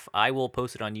graph, I will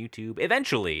post it on YouTube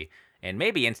eventually. And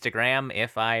maybe Instagram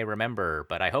if I remember.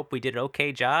 But I hope we did an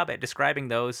okay job at describing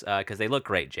those because they look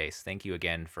great, Jace. Thank you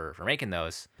again for making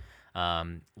those.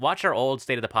 Watch our old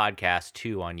State of the Podcast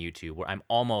too on YouTube where I'm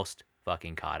almost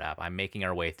fucking caught up. I'm making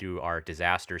our way through our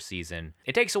disaster season.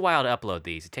 It takes a while to upload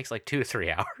these. It takes like 2 to 3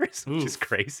 hours, which is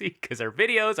crazy because our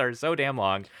videos are so damn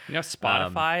long.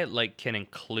 Spotify can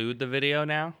include the video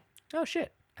now. Oh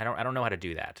shit. I don't know how to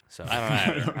do that. So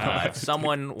I don't know. if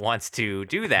someone wants to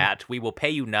do that, we will pay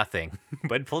you nothing.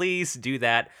 But please do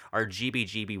that, our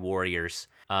GBGB warriors.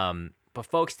 But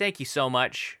folks, thank you so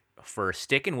much for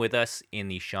sticking with us in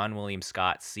the Seann William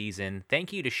Scott season.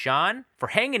 Thank you to Seann for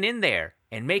hanging in there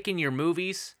and making your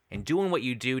movies and doing what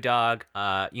you do, dog.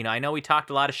 I know we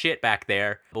talked a lot of shit back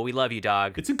there, but we love you,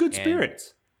 dog. It's in good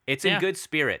spirits. It's in good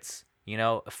spirits.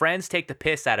 Friends take the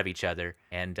piss out of each other,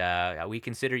 and we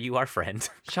consider you our friend.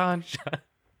 Seann.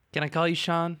 Can I call you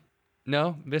Seann?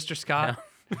 No? Mr. Scott?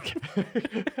 No.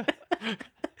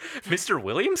 Mr.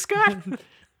 William Scott?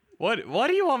 What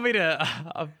do you want me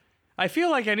to... I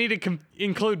feel like I need to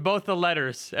include both the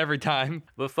letters every time.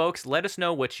 But folks, let us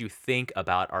know what you think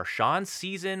about our Seann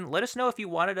season. Let us know if you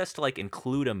wanted us to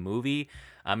include a movie.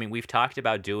 I mean, we've talked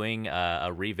about doing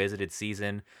a revisited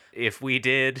season. If we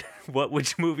did,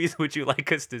 which movies would you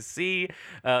like us to see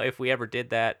if we ever did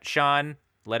that? Seann,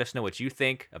 let us know what you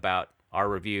think about our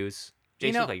reviews.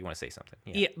 Jason, you want to say something?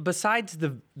 Yeah. Besides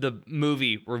the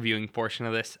movie reviewing portion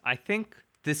of this, I think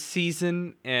this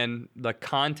season and the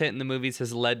content in the movies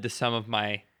has led to some of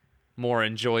my more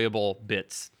enjoyable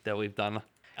bits that we've done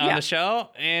on the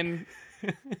show. And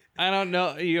I don't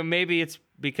know, maybe it's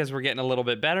because we're getting a little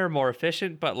bit better, more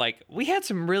efficient, but we had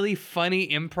some really funny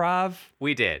improv.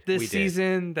 We did this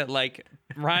season that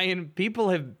Ryan, people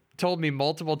have told me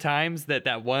multiple times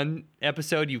that one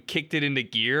episode you kicked it into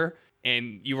gear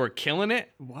and you were killing it.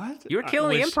 What? You were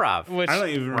killing the improv. I don't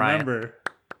even remember.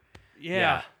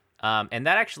 Yeah. And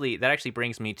that actually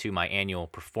brings me to my annual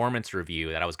performance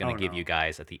review that I was going to give you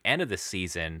guys at the end of the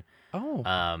season. Oh.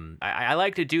 I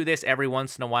like to do this every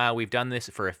once in a while. We've done this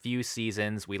for a few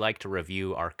seasons. We like to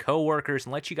review our coworkers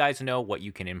and let you guys know what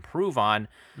you can improve on.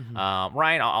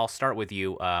 Ryan, I'll start with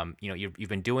you. You've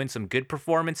been doing some good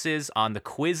performances on the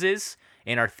quizzes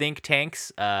in our think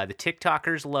tanks. The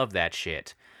TikTokers love that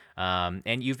shit.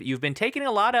 And you've been taking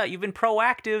you've been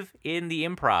proactive in the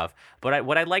improv, but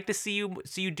what I'd like to see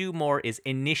you do more is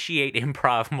initiate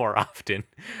improv more often.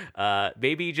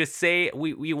 Maybe just say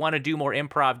we want to do more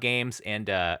improv games and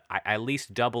at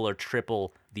least double or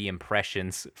triple the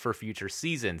impressions for future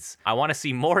seasons. I want to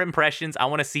see more impressions. I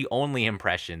want to see only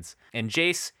impressions. And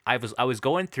Jace, I was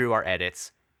going through our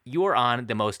edits. You are on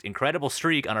the most incredible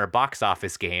streak on our box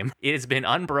office game. It has been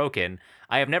unbroken.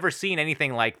 I have never seen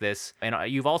anything like this. And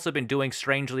you've also been doing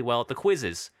strangely well at the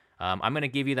quizzes. I'm going to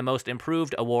give you the most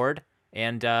improved award.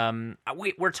 And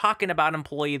we're talking about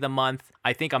employee of the month.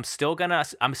 I think I'm still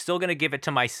gonna give it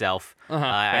to myself,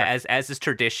 as is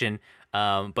tradition.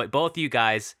 But both you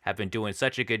guys have been doing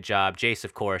such a good job. Jace,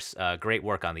 of course, great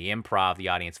work on the improv. The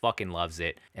audience fucking loves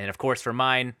it. And of course, for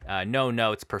mine, no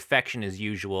notes, perfection as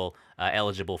usual,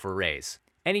 eligible for raise.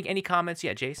 Any comments?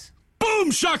 Yeah, Jace?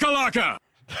 Boom shakalaka!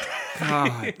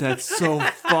 God, that's so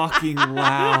fucking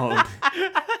loud.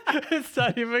 It's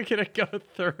not even gonna go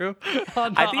through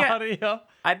on the audio.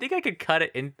 I think I could cut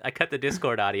it in. I cut the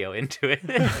Discord audio into it.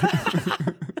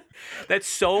 That's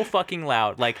so fucking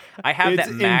loud. Like, I have that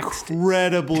maxed.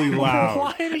 Incredibly loud.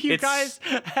 Why do you guys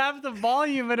have the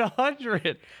volume at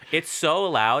 100? It's so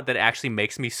loud that it actually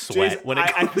makes me sweat.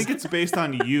 Jace, I think it's based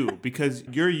on you because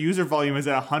your user volume is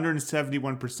at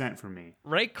 171% for me.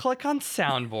 Right click on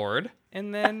soundboard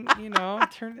and then,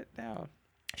 turn it down.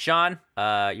 Sean,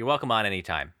 you're welcome on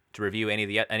anytime to review any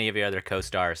of your other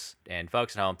co-stars. And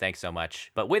folks at home, thanks so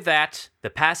much. But with that, the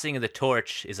passing of the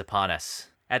torch is upon us.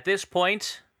 At this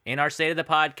point in our State of the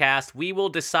Podcast, we will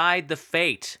decide the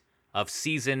fate of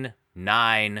Season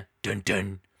 9. Dun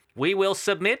dun. We will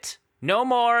submit no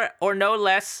more or no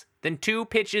less than 2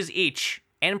 pitches each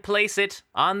and place it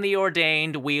on the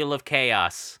ordained Wheel of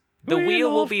Chaos. The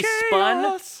wheel will be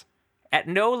spun at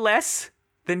no less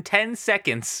than 10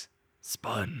 seconds.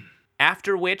 Spun.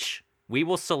 After which, we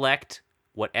will select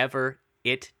whatever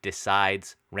it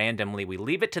decides randomly. We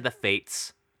leave it to the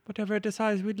fates. Whatever it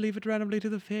decides, we'd leave it randomly to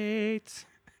the fates.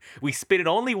 We spin it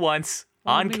only once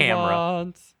on camera.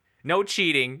 Once. No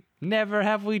cheating. Never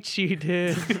have we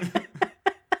cheated.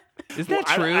 Isn't that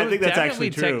true? I think that's actually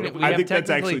true. I think that's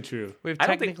actually true. We've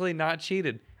technically not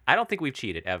cheated. I don't think we've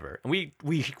cheated ever. We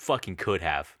fucking could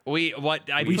have.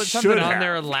 I put something on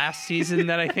there last season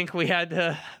that I think we had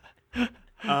to.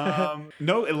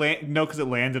 No, because it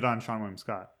landed on Seann William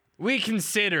Scott. We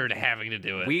considered having to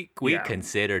do it. We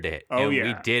considered it. Oh, and yeah.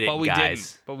 we did it,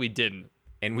 guys. But we didn't.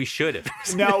 And we should have.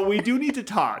 Now, we do need to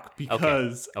talk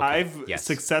because Okay. I've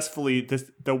successfully...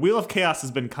 the Wheel of Chaos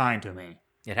has been kind to me.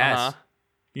 It has.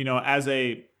 As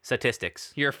a...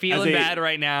 Statistics. You're feeling bad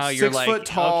right now. You're like, 6 foot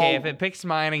tall, okay, if it picks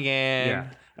mine again. Yeah.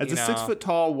 As a 6 foot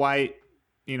tall, white,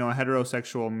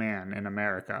 heterosexual man in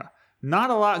America, not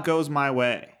a lot goes my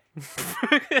way.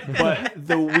 But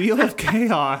the Wheel of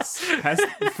Chaos has,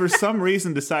 for some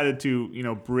reason, decided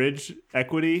to, bridge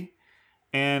equity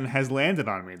and has landed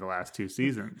on me the last 2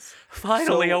 seasons.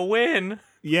 Finally, a win.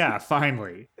 Yeah,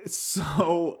 finally.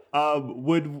 So,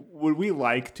 would we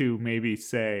like to maybe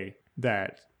say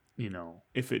that,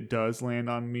 if it does land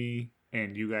on me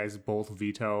and you guys both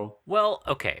veto? Well,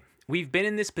 okay. We've been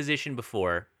in this position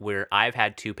before where I've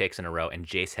had 2 picks in a row and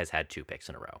Jace has had 2 picks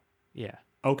in a row. Yeah.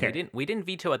 Okay. We didn't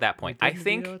veto at that point. I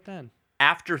think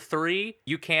after 3,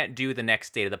 you can't do the next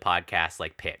State of the Podcast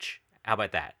pitch. How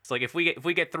about that? It's like if we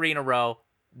get 3 in a row,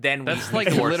 then that's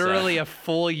literally a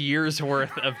full year's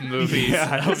worth of movies.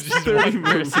 Yeah, of just 30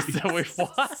 movies that we've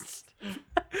watched.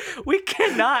 We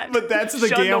cannot. But that's the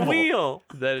shun gamble. The wheel.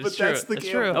 That is true. That's the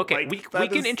gamble. Okay, we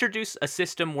can introduce a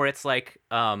system where it's like,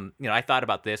 I thought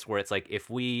about this where it's like if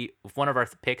one of our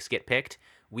picks get picked,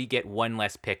 we get 1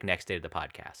 less pick next day of the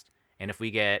podcast. And if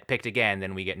we get picked again,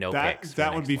 then we get no picks.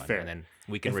 That would be fair. And then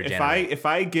we can regenerate. If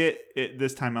I get it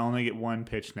this time, I only get 1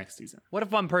 pitch next season. What if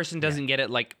one person doesn't get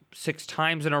it 6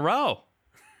 times in a row?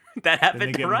 That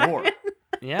happened to Ryan. More.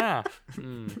 Yeah.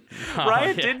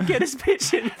 Ryan didn't get his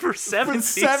pitch in for 7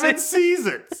 seasons. 7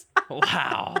 seasons.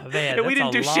 Wow. Man, and we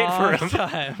didn't do shit for him.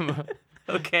 Time.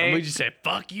 Okay. And we just said,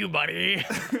 fuck you, buddy.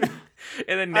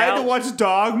 And then now I had to watch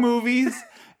dog movies,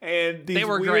 and these they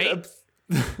were great.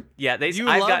 Yeah,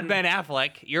 I've love Ben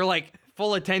Affleck. You're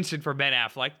full attention for Ben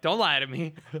Affleck. Don't lie to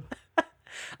me.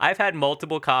 I've had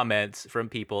multiple comments from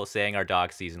people saying our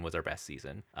dog season was our best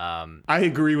season. I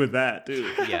agree with that,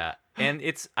 dude. Yeah, and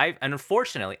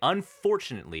unfortunately,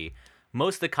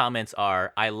 most of the comments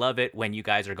are, "I love it when you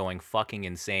guys are going fucking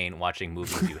insane watching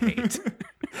movies you hate."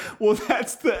 Well,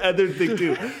 that's the other thing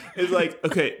too. It's like,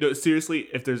 okay, no, seriously,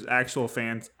 if there's actual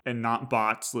fans and not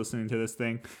bots listening to this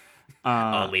thing,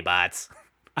 Only bots.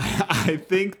 I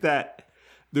think that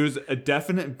there's a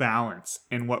definite balance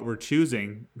in what we're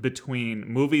choosing between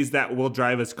movies that will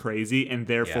drive us crazy and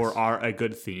therefore are a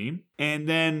good theme, and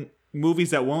then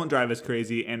movies that won't drive us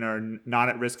crazy and are not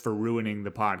at risk for ruining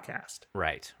the podcast.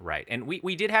 Right. And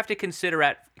we did have to consider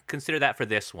that for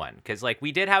this one, because like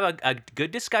we did have a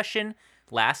good discussion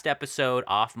last episode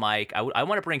off mic. I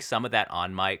want to bring some of that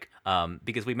on mic,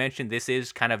 because we mentioned this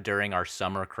is kind of during our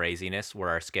summer craziness where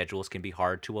our schedules can be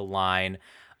hard to align.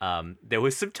 There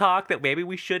was some talk that maybe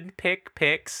we shouldn't pick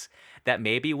picks, that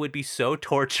maybe would be so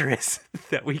torturous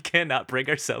that we cannot bring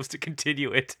ourselves to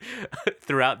continue it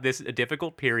throughout this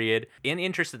difficult period. In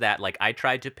interest of that, like I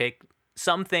tried to pick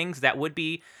some things that would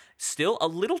be still a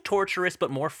little torturous,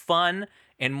 but more fun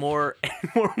and more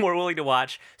willing to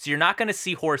watch. So you're not going to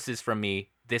see horses from me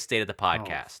this date of the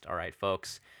podcast. All right,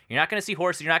 folks. You're not going to see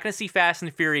horses. You're not going to see Fast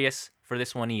and Furious for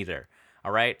this one either.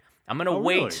 All right. I'm going to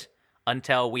wait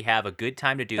until we have a good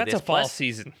time to do this. That's a fall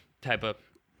season type of.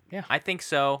 Yeah, I think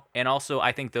so. And also,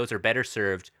 I think those are better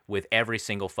served with every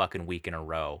single fucking week in a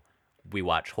row we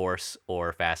watch Horse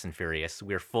or Fast and Furious.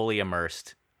 We're fully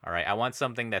immersed. All right. I want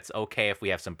something that's okay if we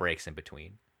have some breaks in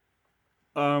between.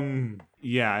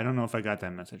 Yeah, I don't know if I got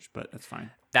that message, but that's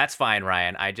fine. That's fine,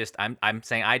 Ryan. I'm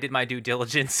saying I did my due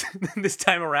diligence this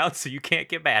time around, so you can't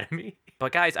get mad at me.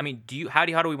 But guys, I mean, how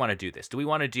do we want to do this? Do we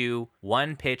want to do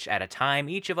one pitch at a time,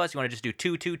 each of us? You want to just do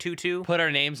two? Put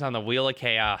our names on the Wheel of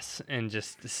Chaos and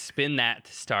just spin that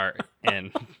to start.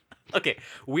 And okay,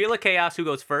 Wheel of Chaos, who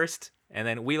goes first? And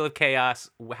then Wheel of Chaos,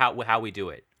 how we do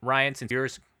it. Ryan, since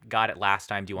yours got it last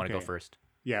time, do you want to go first?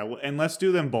 Yeah, well, and let's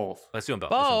do them both. Let's do them both.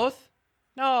 Both?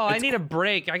 No, I need a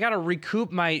break. I got to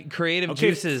recoup my creative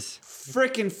juices.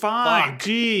 Freaking fine. Fuck.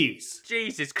 Jeez.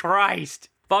 Jesus Christ.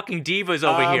 Fucking divas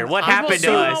over here. What happened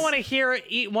to us? I don't want to hear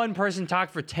one person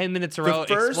talk for 10 minutes a row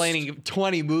explaining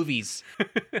 20 movies.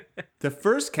 The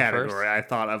first category I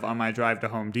thought of on my drive to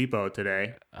Home Depot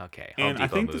today. Okay, Home Depot I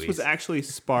think movies. This was actually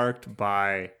sparked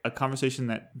by a conversation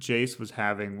that Jace was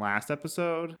having last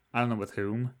episode. I don't know with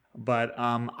whom. But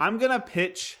I'm going to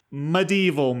pitch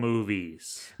medieval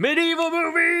movies. Medieval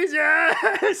movies,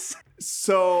 yes!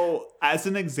 So, as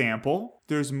an example,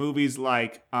 there's movies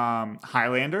like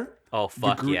Highlander. Oh,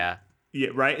 fuck yeah.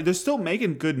 Yeah, right? They're still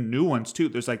making good new ones, too.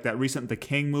 There's like that recent The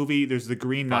King movie. There's The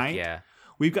Green Knight. Yeah.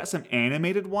 We've got some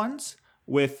animated ones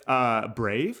with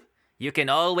Brave. You can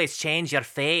always change your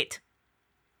fate.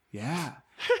 Yeah.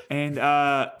 And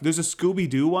there's a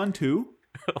Scooby-Doo one, too.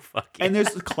 Oh, fuck yeah. And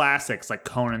there's the classics like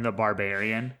Conan the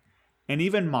Barbarian and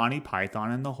even Monty Python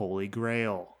and the Holy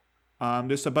Grail.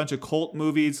 There's a bunch of cult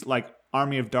movies like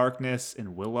Army of Darkness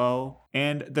and Willow.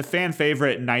 And the fan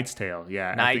favorite Knight's Tale.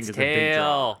 Yeah, Knight's I think is a big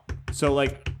draw. Tale. So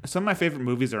like some of my favorite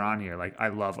movies are on here. Like I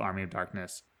love Army of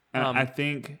Darkness. And I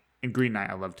think and Green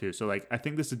Knight I love too. So like I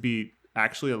think this would be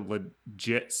actually a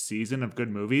legit season of good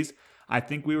movies. I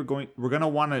think we're going to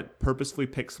want to purposefully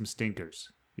pick some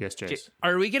stinkers. Yes, Chase.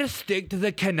 Are we going to stick to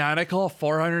the canonical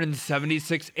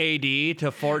 476 AD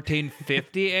to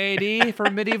 1450 AD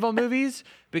for medieval movies?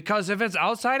 Because if it's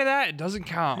outside of that, it doesn't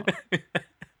count.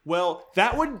 Well,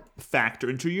 that would factor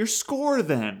into your score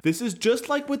then. This is just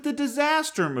like with the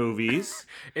disaster movies.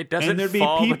 It doesn't and there'd be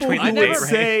fall people between who the would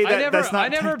say that that's not I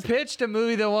never pitched a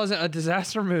movie that wasn't a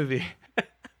disaster movie.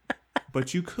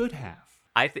 But you could have.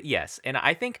 Yes, and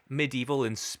I think medieval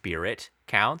in spirit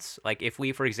counts. Like if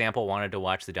we, for example, wanted to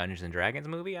watch the Dungeons and Dragons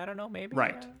movie, I don't know, maybe.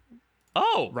 Right.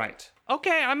 Oh, right.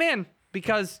 Okay, I'm in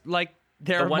because like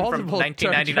there are one multiple from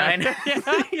 1999.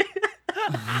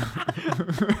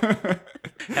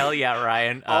 Hell yeah,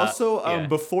 Ryan. Also,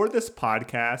 before this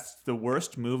podcast, the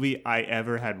worst movie I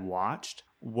ever had watched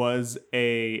was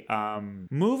a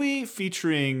movie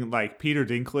featuring like Peter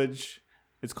Dinklage.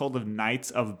 It's called The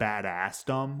Knights of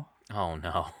Badassdom. Oh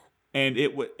no. And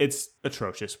it's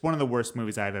atrocious. One of the worst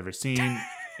movies I've ever seen.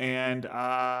 And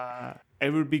it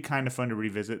would be kind of fun to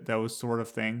revisit those sort of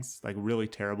things, like really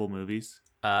terrible movies.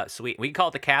 Sweet. We can call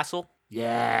it The Castle.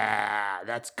 Yeah,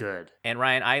 that's good. And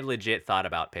Ryan, I legit thought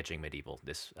about pitching medieval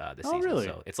this season. Really?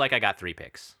 So it's like I got 3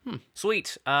 picks.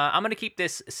 Sweet. I'm gonna keep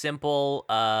this simple.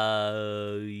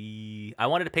 I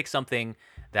wanted to pick something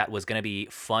that was gonna be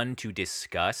fun to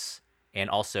discuss and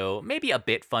also maybe a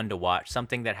bit fun to watch,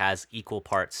 something that has equal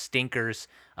parts stinkers,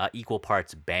 equal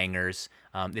parts bangers.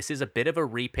 This is a bit of a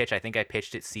repitch. I think I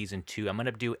pitched it season 2. I'm going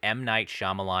to do M. Night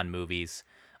Shyamalan movies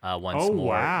once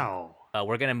more. Oh, wow.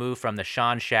 We're going to move from the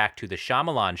Sean Shack to the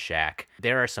Shyamalan Shack.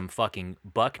 There are some fucking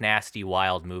buck nasty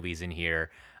wild movies in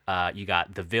here. You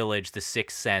got The Village, The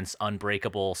Sixth Sense,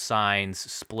 Unbreakable, Signs,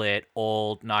 Split,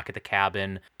 Old, Knock at the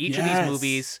Cabin. Each of these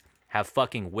movies have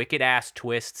fucking wicked ass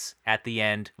twists at the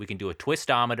end. We can do a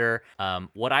twistometer.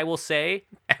 What I will say,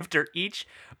 after each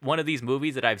one of these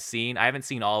movies that I've seen, I haven't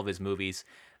seen all of his movies,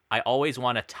 I always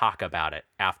want to talk about it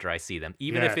after I see them.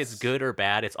 Even if it's good or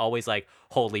bad, it's always like,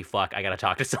 holy fuck, I gotta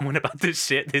talk to someone about this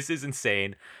shit. This is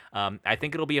insane. I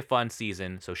think it'll be a fun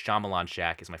season, so Shyamalan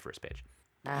Shack is my first pitch.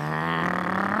 Oh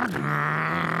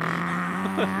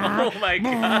my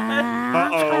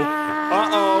god.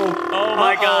 Oh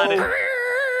my god.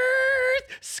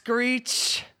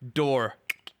 Screech. Door.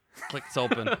 Clicks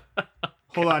open.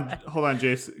 Hold on,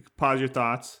 Jace. Pause your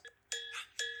thoughts.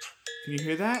 Can you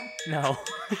hear that? No.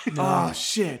 Oh,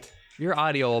 shit. Your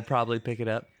audio will probably pick it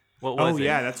up. What was it? Oh,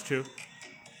 yeah, that's true.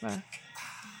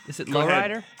 Is it Go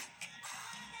ahead. Lowrider?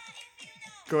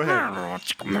 Go ahead.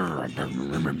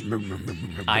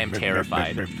 I am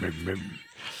terrified.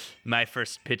 My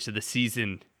first pitch of the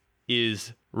season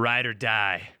is Ride or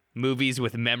Die. Movies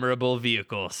with memorable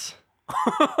vehicles.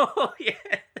 Oh, yeah.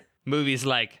 Movies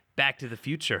like Back to the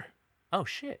Future, Oh,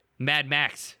 shit. Mad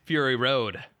Max, Fury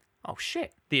Road, Oh,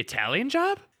 shit. The Italian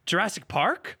Job, Jurassic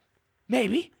Park,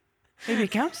 maybe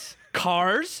it counts.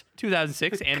 Cars,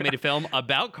 2006 animated film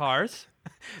about cars.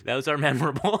 Those are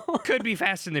memorable. Could be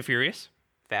Fast and the Furious.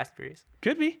 Fast Furious.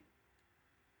 Could be.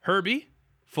 Herbie,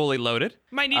 Fully Loaded.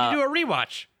 Might need to do a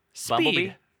rewatch.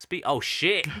 Speed. Speed. Oh,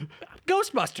 shit.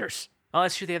 Ghostbusters. Oh,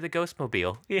 that's true. They have the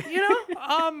Ghostmobile. Yeah. You know,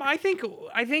 I think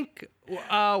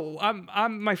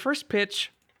my first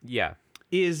pitch Yeah.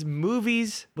 is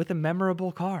movies with a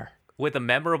memorable car. With a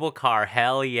memorable car,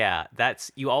 hell yeah.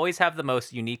 You always have the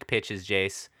most unique pitches,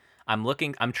 Jace.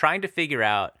 I'm trying to figure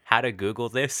out how to Google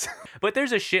this, but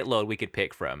there's a shitload we could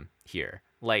pick from here.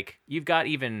 Like, you've got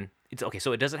it's okay,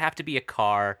 so it doesn't have to be a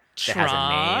car that has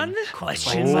a name.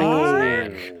 Question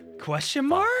mark? Question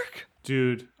mark?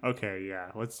 Dude, okay, yeah.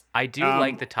 I do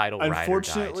like the title Ride or Die,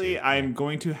 unfortunately, too. I'm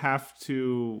going to have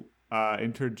to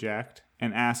interject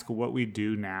and ask what we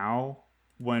do now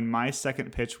when my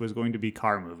second pitch was going to be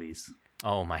car movies.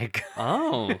 Oh my god.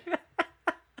 Oh.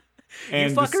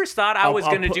 And you fuckers thought I was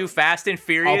going to do Fast and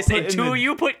Furious, and two of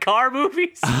you put car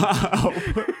movies?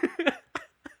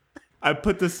 I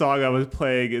put the song I was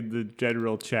playing in the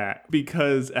general chat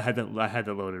because I had to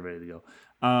load it ready to go.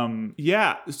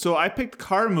 Yeah, so I picked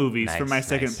car movies for my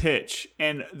second pitch.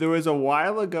 And there was a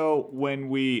while ago when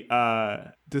we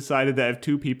decided that if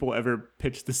two people ever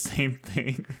pitched the same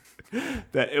thing,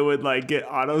 that it would like get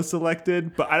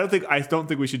auto-selected. But I don't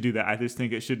think we should do that. I just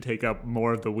think it should take up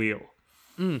more of the wheel.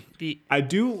 I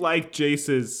do like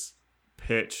Jace's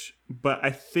pitch, but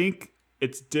I think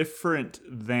it's different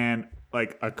than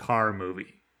like a car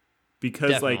movie.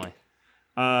 Because Definitely.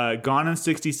 like Gone in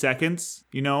 60 Seconds,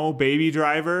 Baby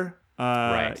Driver,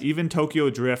 Right. even Tokyo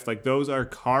Drift, like those are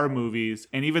car movies,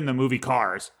 and even the movie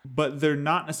Cars, but they're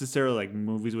not necessarily like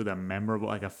movies with a memorable,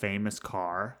 like a famous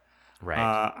car. Right.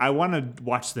 I want to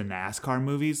watch the NASCAR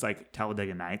movies like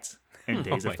Talladega Nights and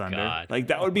Days of Thunder. God. Like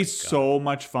that would be so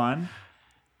much fun.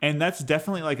 And that's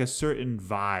definitely like a certain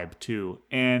vibe too.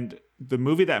 And the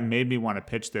movie that made me want to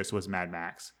pitch this was Mad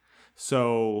Max.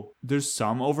 So there's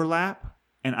some overlap,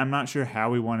 and I'm not sure how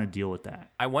we want to deal with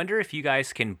that. I wonder if you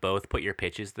guys can both put your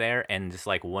pitches there, and just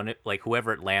like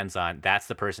whoever it lands on, that's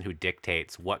the person who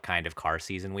dictates what kind of car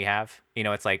season we have.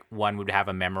 It's like one would have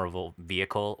a memorable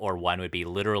vehicle, or one would be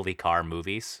literally car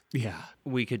movies. Yeah.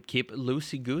 We could keep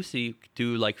loosey-goosey,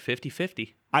 do like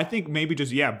 50-50. I think maybe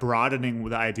just, broadening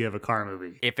the idea of a car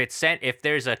movie. If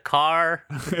there's a car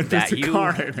There's a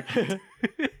car in it.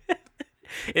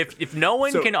 If no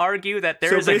one can argue that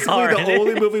there's so a car basically the in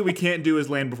only it. movie we can't do is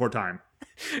Land Before Time.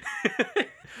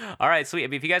 All right,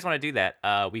 sweet. If you guys want to do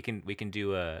that, we can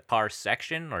do a car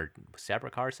section or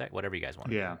separate car section, whatever you guys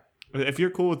want. Yeah. If you're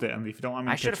cool with it, and if you don't want me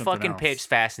to I should have fucking pitched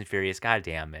Fast and Furious. God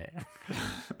damn it.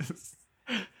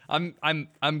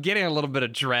 I'm getting a little bit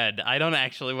of dread. I don't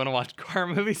actually want to watch car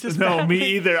movies as No, badly. me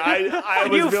either. I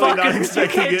was You really not fuckers, you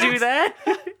expecting can't it. do that.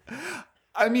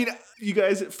 I mean, you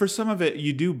guys, for some of it,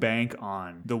 you do bank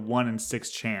on the 1 in 6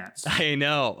 chance. I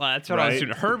know. That's what I was Right?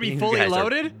 doing. Herbie You Fully guys are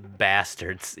Loaded?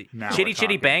 bastards. Now Chitty we're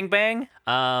Chitty talking. Bang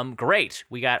Bang. Great.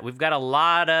 We've got a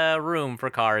lot of room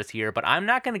for cars here, but I'm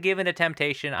not gonna give in to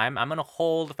temptation. I'm gonna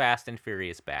hold Fast and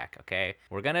Furious back. Okay,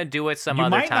 we're gonna do it some You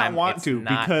other might time. not want It's to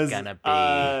not because gonna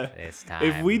be this time.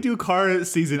 if we do car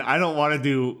season, I don't want to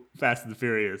do Fast and the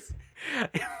Furious.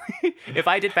 If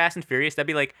I did Fast and Furious, that'd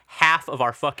be like half of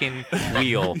our fucking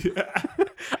wheel.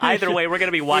 Either way, we're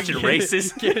gonna be watching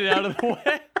races, Get it out of the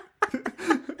way.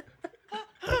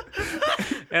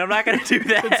 and I'm not gonna do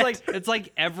that. It's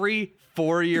like every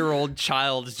 4-year-old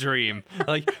child's dream.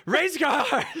 Like race cars.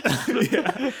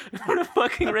 What a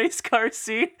fucking race car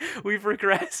scene. We've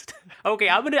regressed. Okay,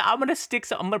 I'm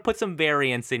gonna put some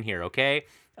variants in here. Okay.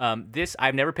 This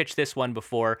I've never pitched this one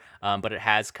before, but it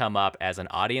has come up as an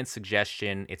audience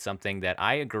suggestion. It's something that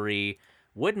I agree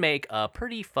would make a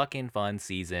pretty fucking fun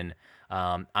season.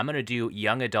 I'm gonna do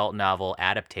young adult novel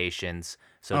adaptations.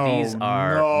 So these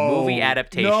are movie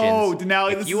adaptations. No,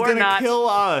 Denali, this is gonna kill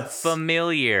us.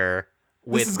 Familiar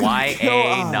This is with gonna kill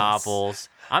YA us. novels,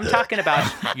 I'm talking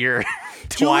about your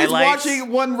Julie's Twilight.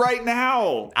 watching one right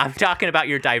now. I'm talking about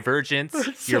your Divergence,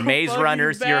 your so Maze fucking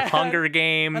Runners, your bad. Hunger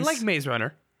Games. I like Maze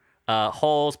Runner.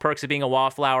 Holes, Perks of Being a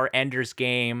Wallflower, Ender's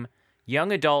Game,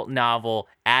 young adult novel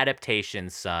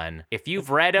adaptations, son. If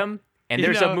you've read them and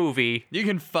there's a movie, You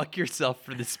can fuck yourself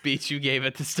for the speech you gave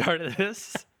at the start of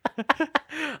this.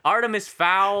 Artemis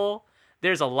Fowl.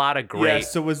 There's a lot of great. Yeah,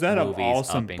 so was that movies all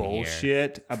some up in here.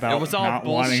 bullshit about It was all not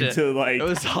wanting bullshit. to like? It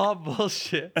was all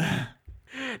bullshit.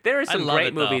 There are I some love great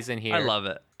it, though. movies in here. I love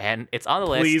it. And it's on the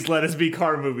list. Please let us be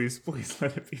car movies. Please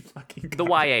let it be fucking The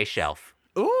car. YA shelf.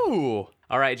 Ooh.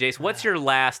 All right, Jace, what's your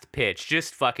last pitch?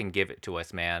 Just fucking give it to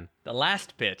us, man. The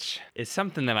last pitch is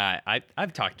something that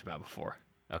I've talked about before.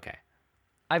 Okay.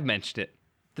 I've mentioned it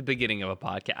at the beginning of a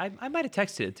podcast. I might have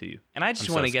texted it to you. And I just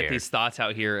I'm want so to get scared. these thoughts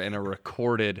out here in a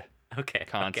recorded Okay.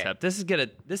 concept. This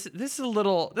is a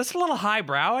little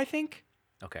highbrow, I think.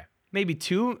 Okay. Maybe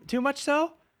too much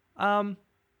so.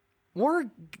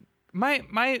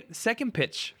 My second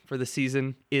pitch for the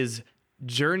season is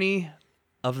Journey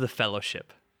of the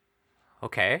Fellowship.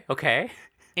 Okay. Okay.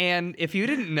 And if you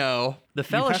didn't know, the have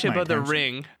Fellowship my of the attention.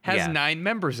 Ring has Yeah. 9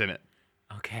 members in it.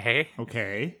 Okay.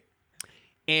 Okay.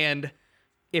 And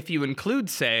if you include,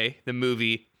 say, the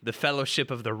movie The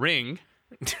Fellowship of the Ring,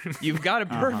 you've got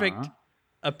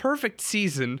a perfect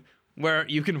season where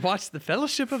you can watch The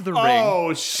Fellowship of the Ring. Oh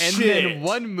And shit! then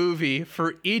one movie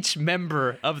for each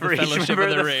member of the For each Fellowship member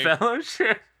of the Ring.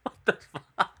 Fellowship.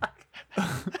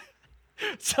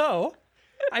 So,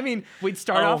 I mean, we'd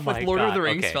start Oh off with my Lord of God. the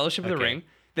Rings, Okay, Fellowship of the okay. Ring.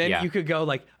 Then Yeah. you could go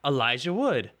like Elijah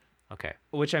Wood, Okay.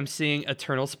 which I'm seeing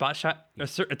Eternal Sunshine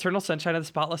of the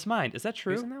Spotless Mind. Is that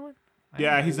true? Isn't that one?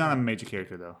 Yeah, he's not a major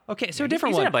character though. Okay, so a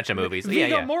different He's one. in a bunch of movies. Viggo Yeah,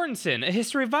 yeah. Mortensen, A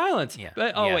History of Violence. Yeah,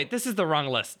 But, yeah. wait, this is the wrong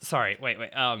list. Sorry. Wait.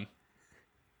 Sorry.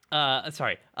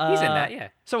 He's in that, yeah.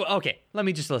 So, okay, let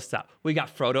me just list out. We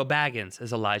got Frodo Baggins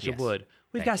as Elijah Yes. Wood.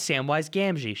 We've Thanks. got Samwise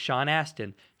Gamgee, Sean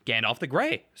Astin, Gandalf the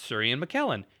Grey, Sir Ian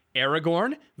McKellen,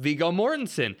 Aragorn, Viggo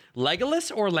Mortensen,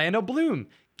 Legolas, Orlando Bloom,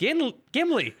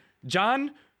 Gimli,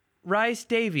 John Rhys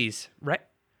Davies,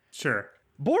 Sure.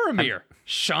 Boromir,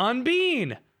 Sean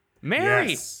Bean, Mary,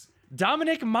 Yes.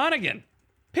 Dominic Monaghan,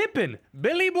 Pippin,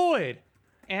 Billy Boyd,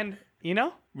 and,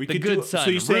 We the could Good do- Son, so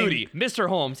you're saying- Rudy, Mr.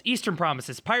 Holmes, Eastern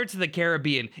Promises, Pirates of the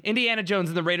Caribbean, Indiana Jones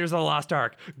and the Raiders of the Lost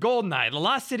Ark, Goldeneye, The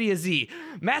Lost City of Z,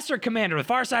 Master Commander, The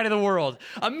Far Side of the World,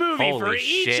 a movie for Holy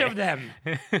each shit. of them.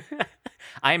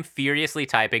 I'm furiously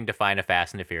typing to find a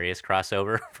Fast and the Furious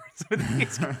crossover for some of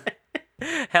these.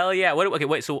 Hell yeah! Okay,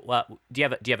 wait. So, do you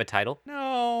have a title?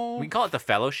 No. We can call it the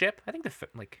Fellowship. I think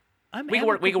I'm we can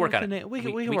work on amicable it. with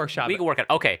We can workshop We it. can work on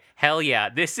it. Okay. Hell yeah!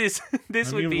 This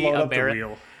Let would me be load a up the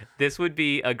reel. This would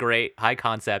be a great high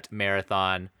concept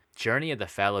marathon journey of the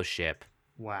Fellowship.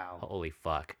 Wow. Holy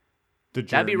fuck! The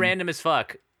That'd be journey. random as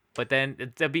fuck. But then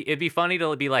it'd be funny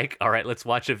to be like, all right, let's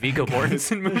watch a Viggo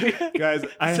Mortensen movie. Guys,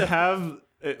 I have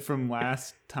it from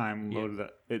last time loaded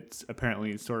up. It's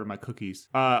apparently sorted my cookies.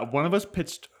 One of us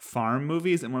pitched farm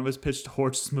movies and one of us pitched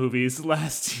horse movies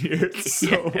last year. So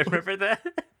Yeah, remember that?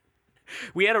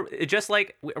 We had just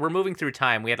like we're moving through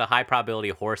time. We had a high probability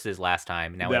of horses last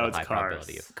time. Now we Now have a it's high cars.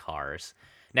 probability of cars.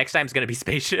 Next time's gonna be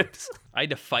spaceships. I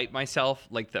had to fight myself,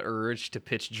 like the urge to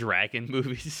pitch dragon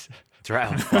movies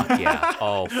Oh fuck yeah!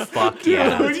 Oh fuck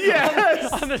yeah! Dude,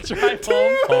 yes. on the drive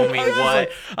home. Homie, what?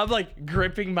 I'm like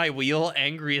gripping my wheel,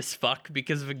 angry as fuck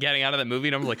because of getting out of the movie,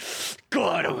 and I'm like,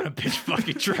 God, I want to pitch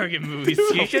fucking dragon movies.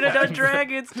 You should have done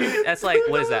dragons, dude. That's like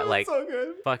what is that like? So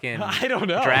good. Fucking I don't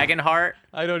know. Dragonheart,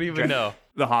 I don't even know.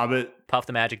 The Hobbit. Puff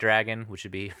the Magic Dragon, which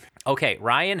would be okay.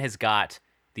 Ryan has got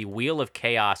the Wheel of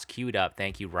Chaos queued up.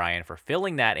 Thank you, Ryan, for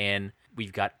filling that in.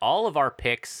 We've got all of our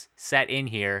picks set in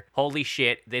here. Holy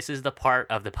shit, this is the part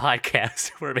of the podcast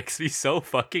where it makes me so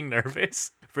fucking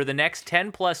nervous. For the next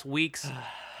 10 plus weeks,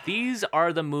 these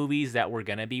are the movies that we're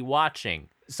going to be watching.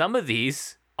 Some of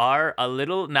these are a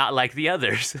little not like the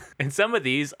others, and some of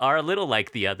these are a little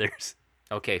like the others.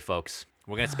 Okay, folks,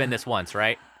 we're going to spin this once,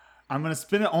 right? I'm going to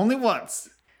spin it only once.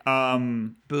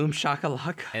 Boom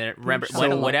shakalaka. And remember,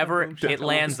 whatever it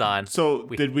lands on. So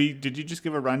did you just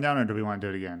give a rundown, or do we want to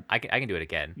do it again? I can do it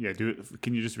again. Yeah, do it.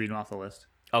 Can you just read them off the list?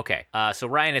 Okay. So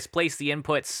Ryan has placed the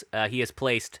inputs. He has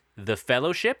placed The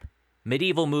Fellowship,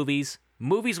 medieval movies,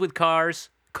 movies with cars,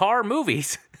 car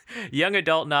movies, young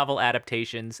adult novel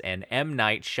adaptations, and M.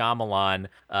 Night Shyamalan.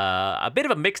 A bit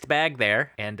of a mixed bag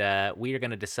there, and we are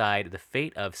going to decide the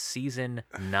fate of season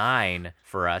 9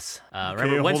 for us.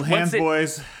 Okay, hold hands,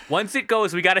 boys. Once it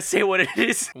goes, we got to say what it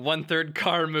is. 1/3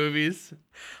 car movies.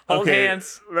 Hold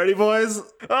hands. Ready, boys?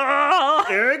 Oh!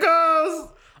 Here it goes.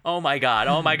 Oh my god!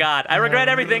 Oh my god! I regret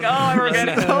everything. Oh, I regret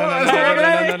it.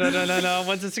 No.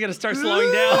 Once it's gonna start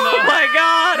slowing down. Oh my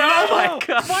god! Oh my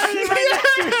god! Why are they right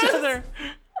next to each other?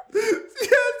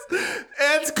 Yes,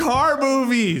 it's car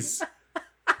movies.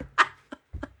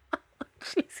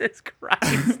 Jesus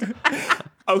Christ!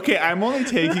 Okay, I'm only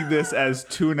taking this as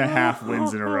 2.5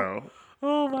 wins in a row.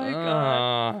 Oh my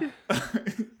god!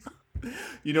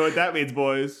 You know what that means,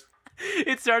 boys?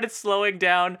 It started slowing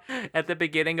down at the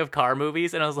beginning of car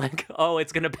movies, and I was like, "Oh,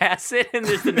 it's gonna pass it." And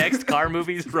there's the next car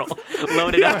movies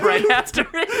loaded up right after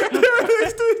it. They're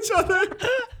next to each other.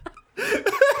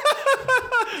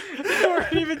 They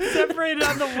weren't even separated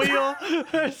on the wheel.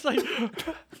 It's like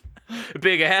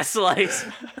Big ass slice.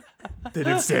 They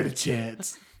didn't stand a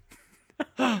chance.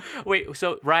 Wait,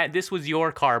 so Ryan, this was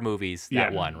your car movies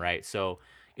that Yeah. one, right? So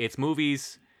it's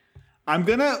movies. I'm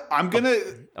gonna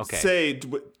Okay. say,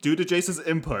 due to Jason's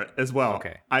input as well.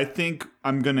 Okay. I think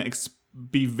I'm gonna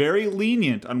be very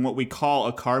lenient on what we call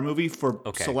a car movie for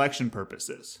selection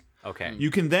purposes. Okay. You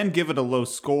can then give it a low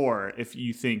score if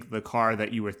you think the car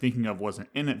that you were thinking of wasn't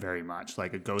in it very much,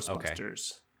 like a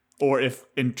Ghostbusters. Or if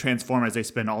in Transformers they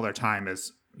spend all their time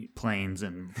as planes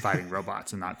and fighting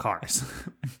robots and not cars.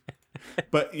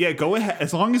 But yeah, go ahead.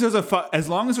 As long as there's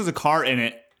a car in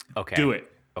it, do it.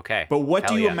 Okay. But what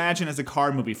Hell do you yeah. imagine as a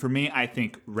car movie? For me, I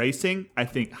think racing. I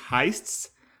think heists.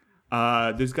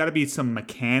 There's got to be some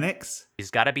mechanics.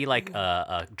 There's got to be like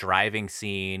a driving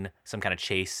scene, some kind of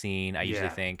chase scene. I usually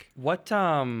think what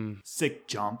Sick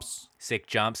jumps. sick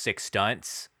jumps, sick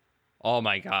stunts. Oh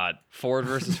my god. Ford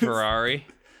versus Ferrari.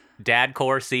 Dad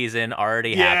core season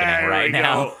already happening there right we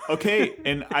now. go. Okay,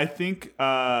 and I think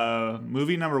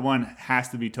movie number 1 has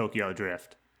to be Tokyo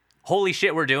Drift. Holy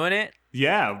shit, we're doing it.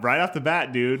 Yeah, right off the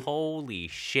bat, dude. Holy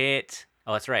shit.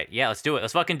 Oh, that's right. Yeah, let's do it.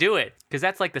 Let's fucking do it. Because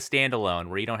that's like the standalone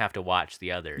where you don't have to watch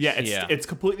the others. Yeah, it's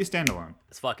completely standalone.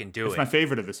 Let's fucking do It's it. my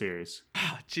favorite of the series.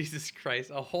 Oh, Jesus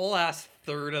Christ. A whole ass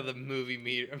third of the movie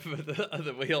meter of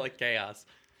the Wheel of Chaos.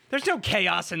 There's no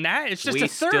chaos in that. It's just We a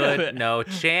third of stood it. no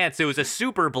chance. It was a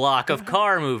super block of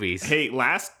car movies. Hey,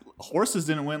 horses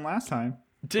didn't win last time.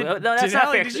 Well, no, that's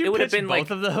not fair. Did you It would have pitch been both like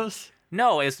of those?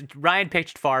 no. It's Ryan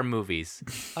pitched farm movies,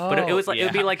 but it was like it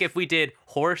would be yeah. like if we did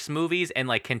horse movies and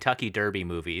like Kentucky Derby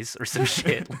movies or some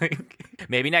shit. Like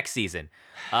maybe next season.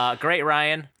 Great,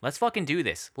 Ryan. Let's fucking do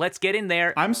this. Let's get in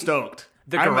there. I'm stoked.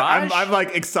 The I'm garage?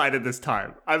 like excited this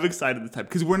time. I'm excited this time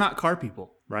because we're not car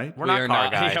people, right? We're not car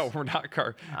guys. Yeah, we're not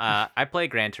car. I play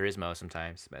Gran Turismo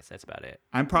sometimes. That's about it.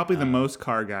 I'm probably the most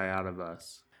car guy out of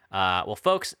us. Well,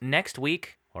 folks, next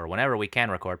week, or whenever we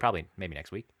can record, probably maybe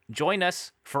next week, join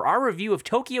us for our review of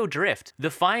Tokyo Drift,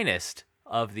 the finest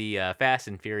of the Fast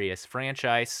and Furious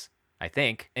franchise, I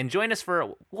think. And join us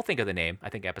for, we'll think of the name, I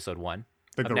think episode 1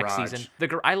 The of next garage.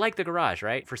 season. I like the garage,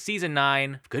 right? For season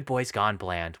 9, Good Boys Gone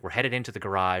Bland. We're headed into the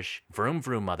garage. Vroom,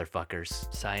 vroom,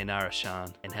 motherfuckers. Sayonara,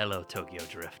 Sean, and hello, Tokyo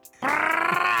Drift.